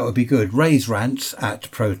 That would be good. Raise rants at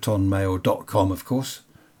protonmail.com, of course.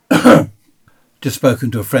 Just spoken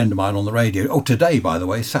to a friend of mine on the radio. Oh, today, by the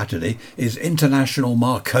way, Saturday, is International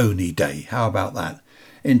Marconi Day. How about that?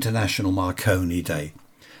 International Marconi Day.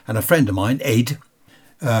 And a friend of mine,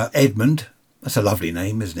 Edmund, that's a lovely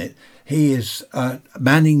name, isn't it? He is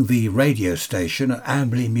manning the radio station at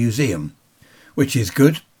Amberley Museum, which is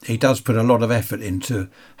good. He does put a lot of effort into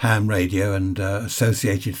ham radio and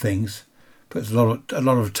associated things. Puts a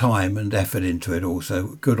lot of time and effort into it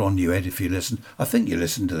also. Good on you, Ed, if you listen. I think you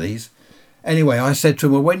listen to these. Anyway, I said to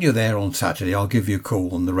him, well, when you're there on Saturday, I'll give you a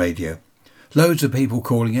call on the radio. Loads of people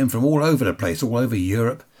calling in from all over the place, all over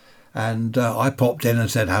Europe. And I popped in and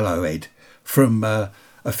said, hello, Ed, from a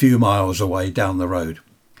few miles away down the road.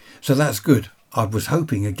 So that's good. I was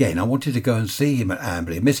hoping again. I wanted to go and see him at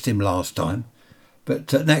Amberley. Missed him last time.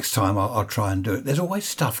 But next time I'll try and do it. There's always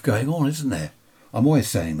stuff going on, isn't there? I'm always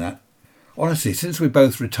saying that. Honestly, since we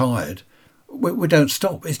both retired, we don't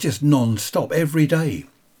stop. It's just non-stop every day.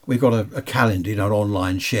 We've got a calendar, an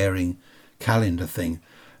online sharing calendar thing.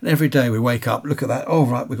 And every day we wake up, look at that. Oh,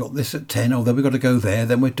 right, we've got this at 10. Oh, then we've got to go there.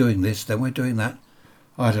 Then we're doing this. Then we're doing that.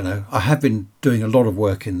 I don't know. I have been doing a lot of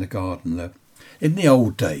work in the garden, though. In the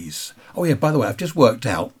old days. Oh, yeah, by the way, I've just worked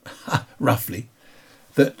out, roughly,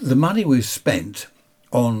 that the money we've spent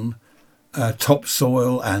on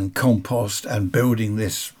topsoil and compost and building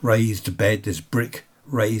this raised bed, this brick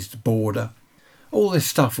raised border, all this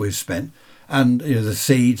stuff we've spent, and the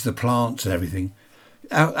seeds, the plants and everything,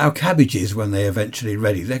 our cabbages, when they're eventually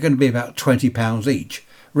ready, they're going to be about £20 each.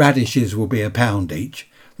 Radishes will be £1 each.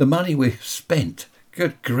 The money we've spent,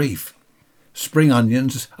 good grief. Spring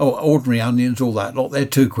onions, ordinary onions, all that lot, they're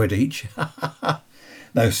 £2 each.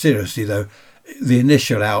 No, seriously though, the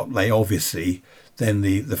initial outlay, obviously, then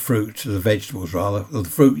the fruit, the vegetables rather. The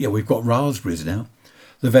fruit, yeah, we've got raspberries now.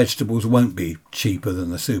 The vegetables won't be cheaper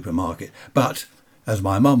than the supermarket. But, as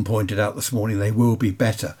my mum pointed out this morning, they will be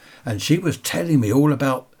better. And she was telling me all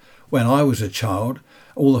about, when I was a child,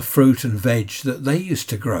 all the fruit and veg that they used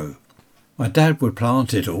to grow. My dad would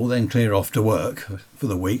plant it all, then clear off to work for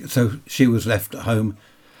the week, so she was left at home,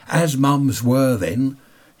 as mums were then,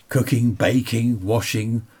 cooking, baking,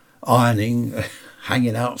 washing, ironing,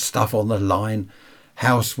 hanging out stuff on the line,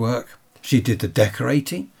 housework. She did the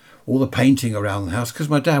decorating, all the painting around the house, because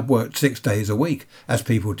my dad worked 6 days a week, as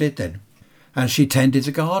people did then. And she tended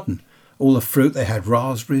the garden. All the fruit, they had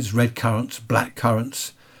raspberries, red currants, black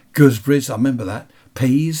currants, gooseberries, I remember that,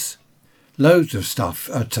 peas, loads of stuff,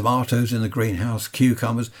 tomatoes in the greenhouse,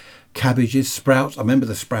 cucumbers, cabbages, sprouts. I remember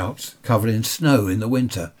the sprouts covered in snow in the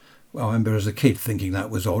winter. Well, I remember as a kid thinking that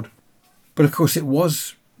was odd. But of course it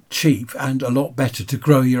was cheap and a lot better to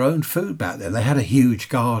grow your own food back then. They had a huge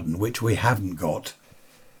garden, which we haven't got.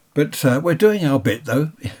 But we're doing our bit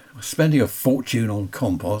though. We're spending a fortune on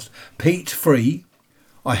compost. Peat-free,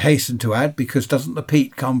 I hasten to add, because doesn't the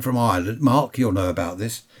peat come from Ireland? Mark, you'll know about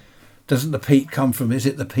this. Doesn't the peat come from, is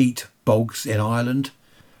it the peat bogs in Ireland?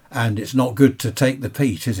 And it's not good to take the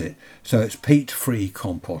peat, is it? So it's peat-free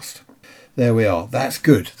compost. There we are. That's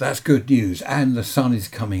good. That's good news. And the sun is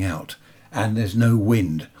coming out. And there's no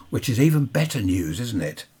wind, which is even better news, isn't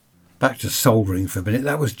it? Back to soldering for a minute.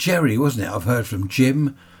 That was Jerry, wasn't it? I've heard from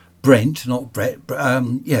Jim, Brent, not Brett.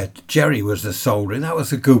 Jerry was the soldering. That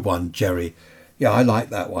was a good one, Jerry. Yeah, I like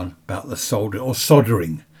that one about the soldering, or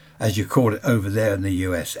soldering, as you call it over there in the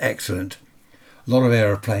US. Excellent. A lot of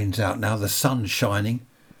aeroplanes out now. The sun's shining.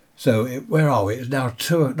 So where are we? It's now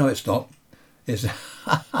 2. No, it's not. It's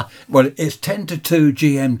well, it's 10 to 2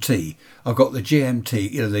 GMT. I've got the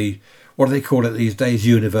GMT. The what do they call it these days?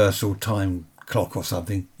 Universal Time Clock or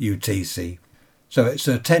something. UTC. So it's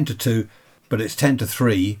 10 to 2, but it's 10 to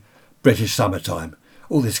 3 British summertime.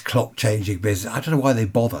 All this clock changing business. I don't know why they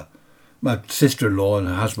bother. My sister-in-law and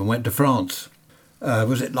her husband went to France.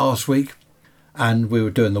 Was it last week? And we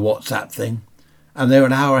were doing the WhatsApp thing. And they're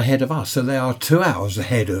an hour ahead of us. So they are 2 hours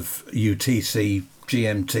ahead of UTC,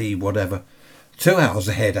 GMT, whatever. 2 hours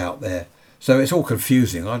ahead out there. So it's all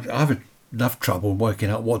confusing. I have enough trouble working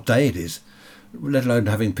out what day it is, let alone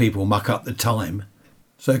having people muck up the time.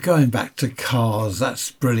 So going back to cars,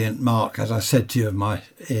 that's brilliant, Mark. As I said to you in my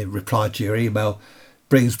reply to your email,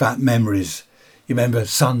 brings back memories. You remember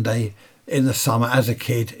Sunday in the summer as a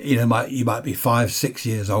kid, you might be 5, 6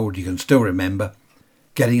 years old, you can still remember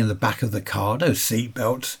getting in the back of the car, no seat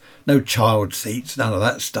belts, no child seats, none of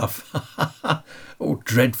that stuff. All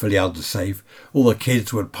dreadfully unsafe. All the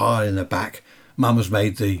kids would pile in the back. Mum's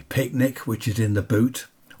made the picnic, which is in the boot,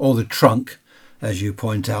 or the trunk, as you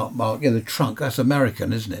point out, Mark. Yeah, the trunk, that's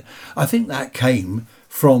American, isn't it? I think that came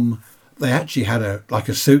from, they actually had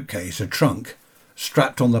a suitcase, a trunk,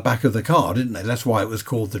 strapped on the back of the car, didn't they? That's why it was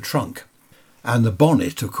called the trunk. And the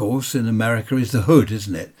bonnet, of course, in America is the hood,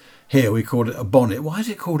 isn't it? Here we call it a bonnet. Why is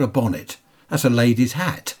it called a bonnet? That's a lady's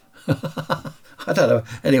hat. I don't know.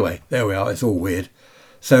 Anyway, there we are. It's all weird.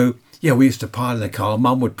 So, yeah, we used to pile in the car.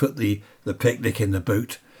 Mum would put the picnic in the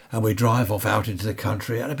boot and we'd drive off out into the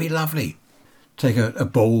country and it'd be lovely. Take a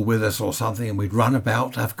ball with us or something and we'd run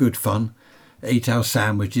about, have good fun, eat our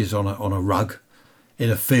sandwiches on a rug in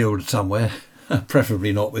a field somewhere,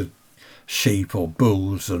 preferably not with sheep or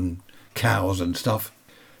bulls and cows and stuff.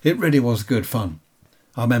 It really was good fun.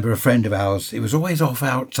 I remember a friend of ours, he was always off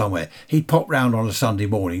out somewhere. He'd pop round on a Sunday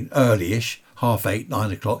morning, early-ish, 8:30,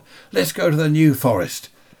 9 o'clock. Let's go to the New Forest.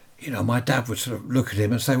 My dad would sort of look at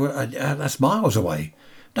him and say, well, that's miles away.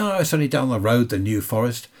 No, it's only down the road, the New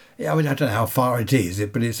Forest. Yeah, I mean, I don't know how far it is,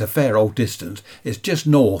 but it's a fair old distance. It's just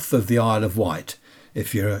north of the Isle of Wight.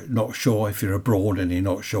 If you're not sure, if you're abroad and you're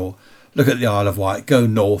not sure, look at the Isle of Wight, go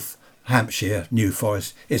north, Hampshire, New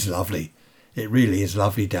Forest. It's lovely. It really is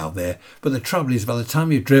lovely down there. But the trouble is, by the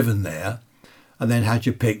time you've driven there and then had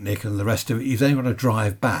your picnic and the rest of it, you've then got to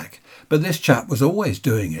drive back. But this chap was always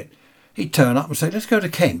doing it. He'd turn up and say, let's go to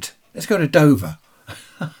Kent, let's go to Dover.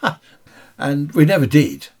 And we never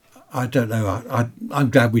did. I don't know. I'm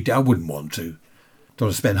glad we did. I wouldn't want to. Don't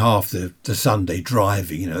want to spend half the Sunday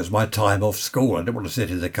driving. It's my time off school. I didn't want to sit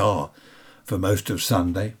in the car for most of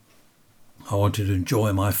Sunday. I wanted to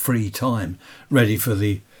enjoy my free time, ready for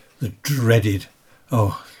the dreaded,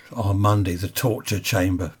 on Monday, the torture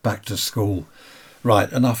chamber, back to school.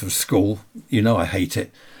 Right, enough of school. I hate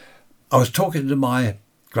it. I was talking to my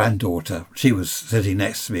granddaughter. She was sitting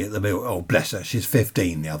next to me at the meal. Oh, bless her. She's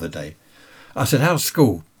 15 the other day. I said, how's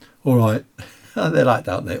school? All right. They're like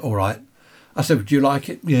that, aren't they? All right. I said, do you like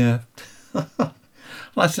it? Yeah.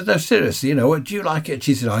 I said, no, seriously, do you like it?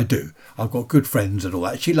 She said, I do. I've got good friends and all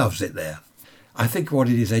that. She loves it there. I think what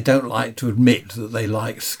it is, they don't like to admit that they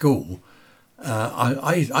like school.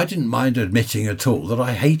 I didn't mind admitting at all that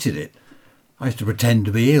I hated it. I used to pretend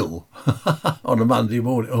to be ill on a Monday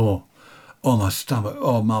morning. Oh, my stomach.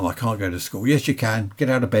 Oh, Mum, I can't go to school. Yes, you can. Get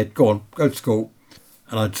out of bed. Go on. Go to school.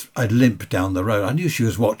 And I'd limp down the road. I knew she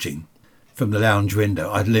was watching from the lounge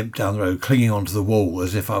window. I'd limp down the road, clinging onto the wall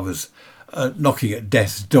as if I was knocking at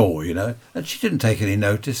death's door, And she didn't take any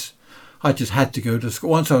notice. I just had to go to school.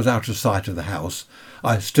 Once I was out of sight of the house,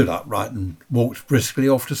 I stood upright and walked briskly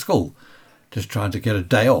off to school, just trying to get a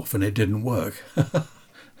day off, and it didn't work.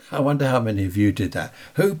 I wonder how many of you did that.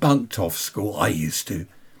 Who bunked off school? I used to.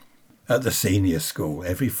 At the senior school,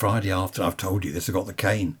 every Friday afternoon, I've told you this, I got the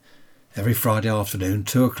cane. Every Friday afternoon,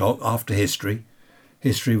 2 o'clock after history.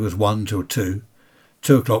 History was 1 till 2.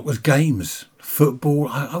 2 o'clock was games. Football,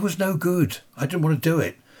 I was no good. I didn't want to do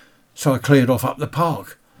it. So I cleared off up the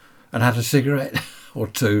park and had a cigarette or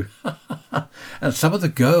two. And some of the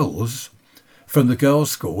girls from the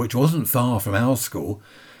girls' school, which wasn't far from our school,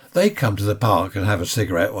 they'd come to the park and have a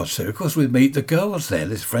cigarette or two. Of course, we'd meet the girls there.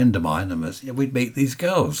 This friend of mine, we'd meet these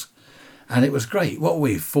girls. And it was great. What were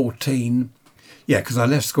we, 14? Yeah, because I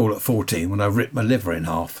left school at 14 when I ripped my liver in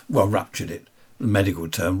half. Well, ruptured it. The medical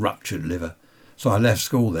term, ruptured liver. So I left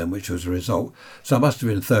school then, which was a result. So I must have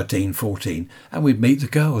been 13, 14. And we'd meet the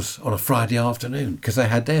girls on a Friday afternoon because they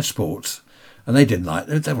had their sports. And they didn't like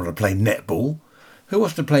it. They wanted to play netball. Who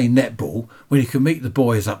wants to play netball when you can meet the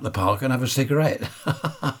boys up the park and have a cigarette?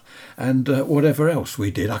 And whatever else we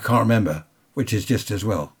did, I can't remember, which is just as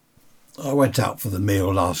well. I went out for the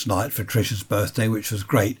meal last night for Trisha's birthday, which was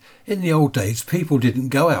great. In the old days, people didn't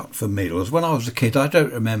go out for meals. When I was a kid, I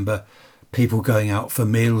don't remember people going out for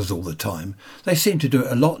meals all the time. They seem to do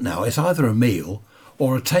it a lot now. It's either a meal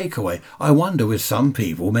or a takeaway. I wonder with some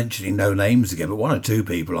people, mentioning no names again, but 1 or 2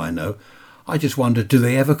 people I know, I just wonder, do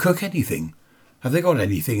they ever cook anything? Have they got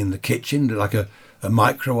anything in the kitchen, like a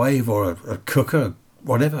microwave or a cooker,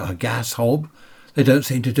 whatever, a gas hob? They don't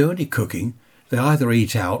seem to do any cooking. They either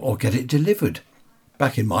eat out or get it delivered.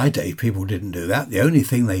 Back in my day, people didn't do that. The only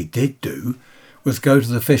thing they did do was go to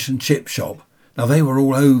the fish and chip shop. Now, they were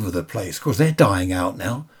all over the place. Of course, they're dying out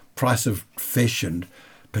now. Price of fish and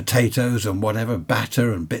potatoes and whatever,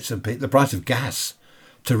 batter and bits and pieces. The price of gas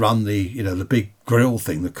to run the big grill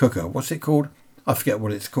thing, the cooker. What's it called? I forget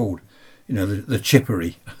what it's called. The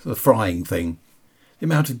chippery, the frying thing. The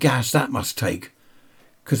amount of gas that must take.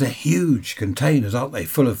 Because they're huge containers, aren't they,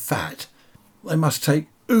 full of fat. They must take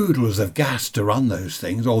oodles of gas to run those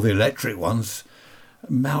things, or the electric ones.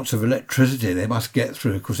 Amounts of electricity they must get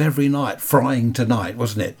through, because every night, frying tonight,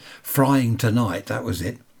 wasn't it? Frying tonight, that was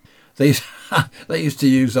it. They used to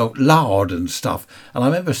use old lard and stuff. And I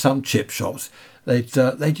remember some chip shops,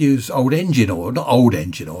 they'd use old engine oil, not old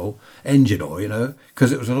engine oil,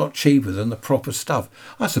 because it was a lot cheaper than the proper stuff.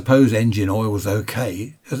 I suppose engine oil was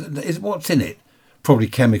okay. What's in it? Probably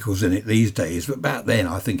chemicals in it these days, but back then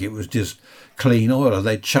I think it was just clean oil.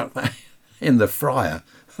 They'd chuck that in the fryer.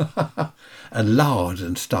 And lard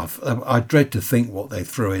and stuff. I dread to think what they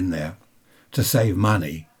threw in there to save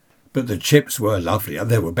money. But the chips were lovely.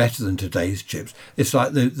 They were better than today's chips. It's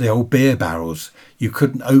like the old beer barrels. You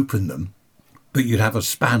couldn't open them, but you'd have a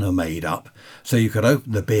spanner made up so you could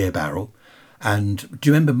open the beer barrel. And do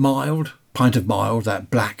you remember Mild? Pint of Mild,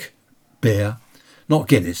 that black beer? Not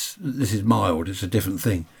Guinness, this is Mild, it's a different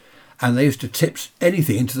thing. And they used to tip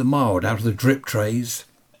anything into the Mild out of the drip trays.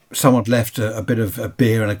 Someone left a bit of a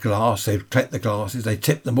beer in a glass, they'd collect the glasses, they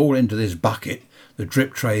tip them all into this bucket, the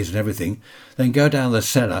drip trays and everything, then go down the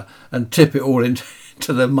cellar and tip it all into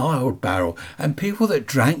to the mild barrel. And people that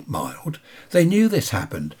drank mild, they knew this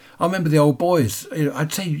happened. I remember the old boys,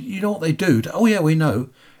 I'd say, you know what they do? Oh yeah, we know.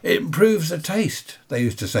 It improves the taste, they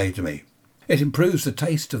used to say to me. It improves the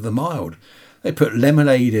taste of the mild. They put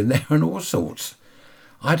lemonade in there and all sorts.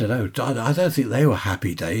 I don't know. I don't think they were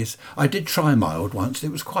happy days. I did try mild once.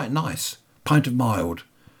 It was quite nice. Pint of mild.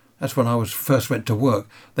 That's when I first went to work.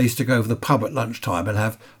 They used to go over the pub at lunchtime and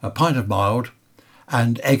have a pint of mild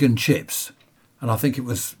and egg and chips. And I think it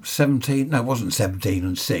was 17. No, it wasn't 17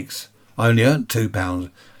 and 6. I only earned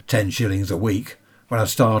 £2, 10 shillings a week when I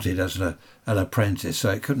started as an apprentice.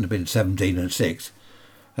 So it couldn't have been 17 and 6.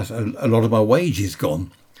 That's a lot of my wages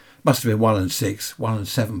gone. Must have been 1 and 6, 1 and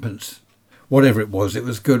 7pence. Whatever it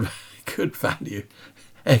was good value.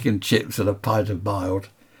 Egg and chips and a pint of mild.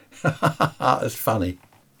 That's funny.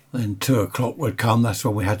 Then 2 o'clock would come. That's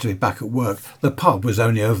when we had to be back at work. The pub was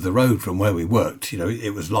only over the road from where we worked.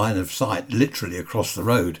 It was line of sight, literally across the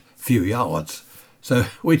road, a few yards. So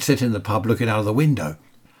we'd sit in the pub looking out of the window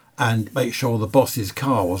and make sure the boss's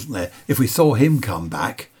car wasn't there. If we saw him come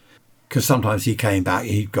back, because sometimes he came back,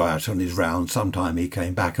 he'd go out on his round, sometimes he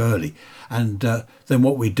came back early. And then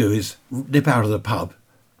what we'd do is nip out of the pub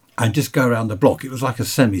and just go around the block. It was like a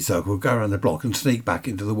semicircle, go around the block and sneak back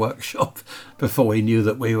into the workshop before he knew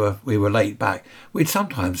that we were late back. We'd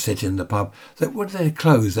sometimes sit in the pub. When did they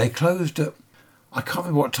close? They closed at, I can't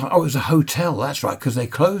remember what time. Oh, it was a hotel, that's right, because they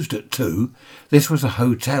closed at 2. This was a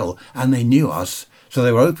hotel and they knew us, so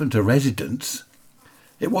they were open to residents.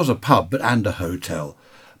 It was a pub and a hotel.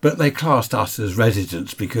 But they classed us as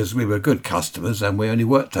residents because we were good customers and we only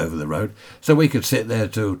worked over the road. So we could sit there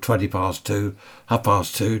till 2,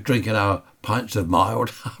 2:30, drinking our pints of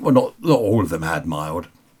mild. Well, not all of them had mild.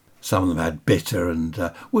 Some of them had bitter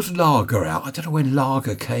and was lager out. I don't know when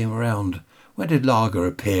lager came around. When did lager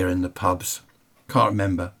appear in the pubs? Can't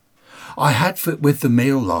remember. I had with the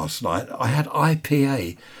meal last night, I had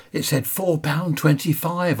IPA. It said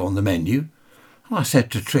 £4.25 on the menu. And I said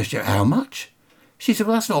to Tricia, how much? She said,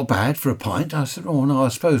 well, that's not bad for a pint. I said, oh, no, I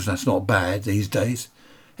suppose that's not bad these days.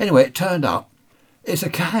 Anyway, it turned up. It's a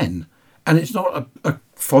can. And it's not a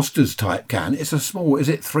Foster's type can. It's a small, is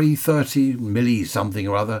it 330 milli something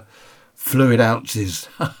or other? Fluid ounces.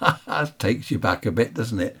 That takes you back a bit,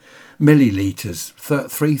 doesn't it? Millilitres,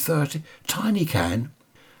 330. Tiny can.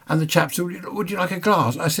 And the chap said, would you like a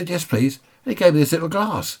glass? I said, yes, please. And he gave me this little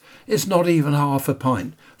glass. It's not even half a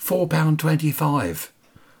pint. £4.25.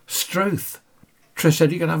 Struth. Trish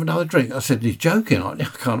said, you can have another drink. I said, you're joking, aren't you?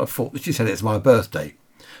 I can't afford it. She said, it's my birthday.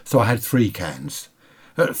 So I had 3 cans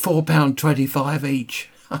at £4.25 each.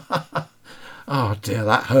 Oh dear,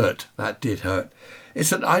 that hurt. That did hurt.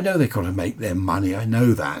 I know they've got to make their money. I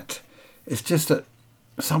know that. It's just that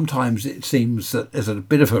sometimes it seems that there's a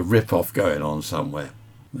bit of a rip-off going on somewhere.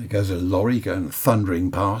 There goes a lorry going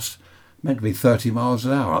thundering past. Meant to be 30 miles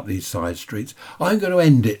an hour up these side streets. I'm going to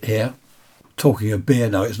end it here. Talking of beer,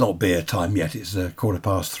 no, it's not beer time yet. It's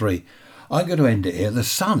 3:15. I'm going to end it here. The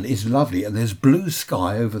sun is lovely and there's blue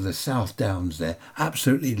sky over the South Downs there.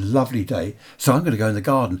 Absolutely lovely day. So I'm going to go in the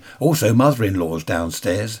garden. Also, mother-in-law's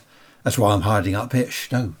downstairs. That's why I'm hiding up here.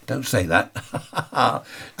 Shh, no, don't say that.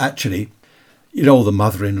 Actually, you know all the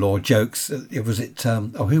mother-in-law jokes. Who was it?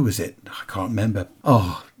 I can't remember.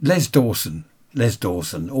 Oh, Les Dawson.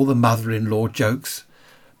 All the mother-in-law jokes.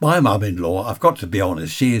 My mum-in-law, I've got to be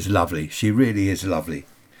honest, she is lovely. She really is lovely.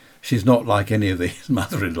 She's not like any of these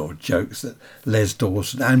mother-in-law jokes that Les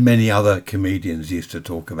Dawson and many other comedians used to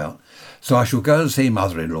talk about. So I shall go and see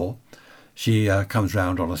mother-in-law. She comes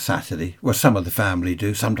round on a Saturday. Well, some of the family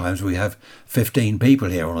do. Sometimes we have 15 people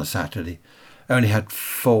here on a Saturday. I only had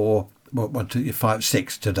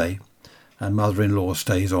 6 today. And mother-in-law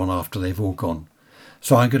stays on after they've all gone.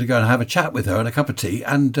 So I'm going to go and have a chat with her and a cup of tea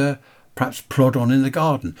and perhaps plod on in the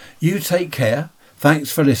garden. You take care.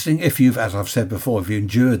 Thanks for listening. If you've, as I've said before, if you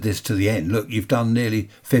endured this to the end, look, you've done nearly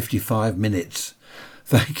 55 minutes.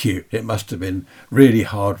 Thank you. It must have been really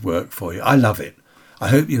hard work for you. I love it. I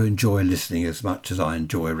hope you enjoy listening as much as I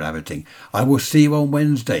enjoy rabbiting. I will see you on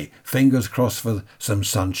Wednesday. Fingers crossed for some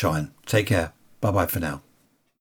sunshine. Take care. Bye-bye for now.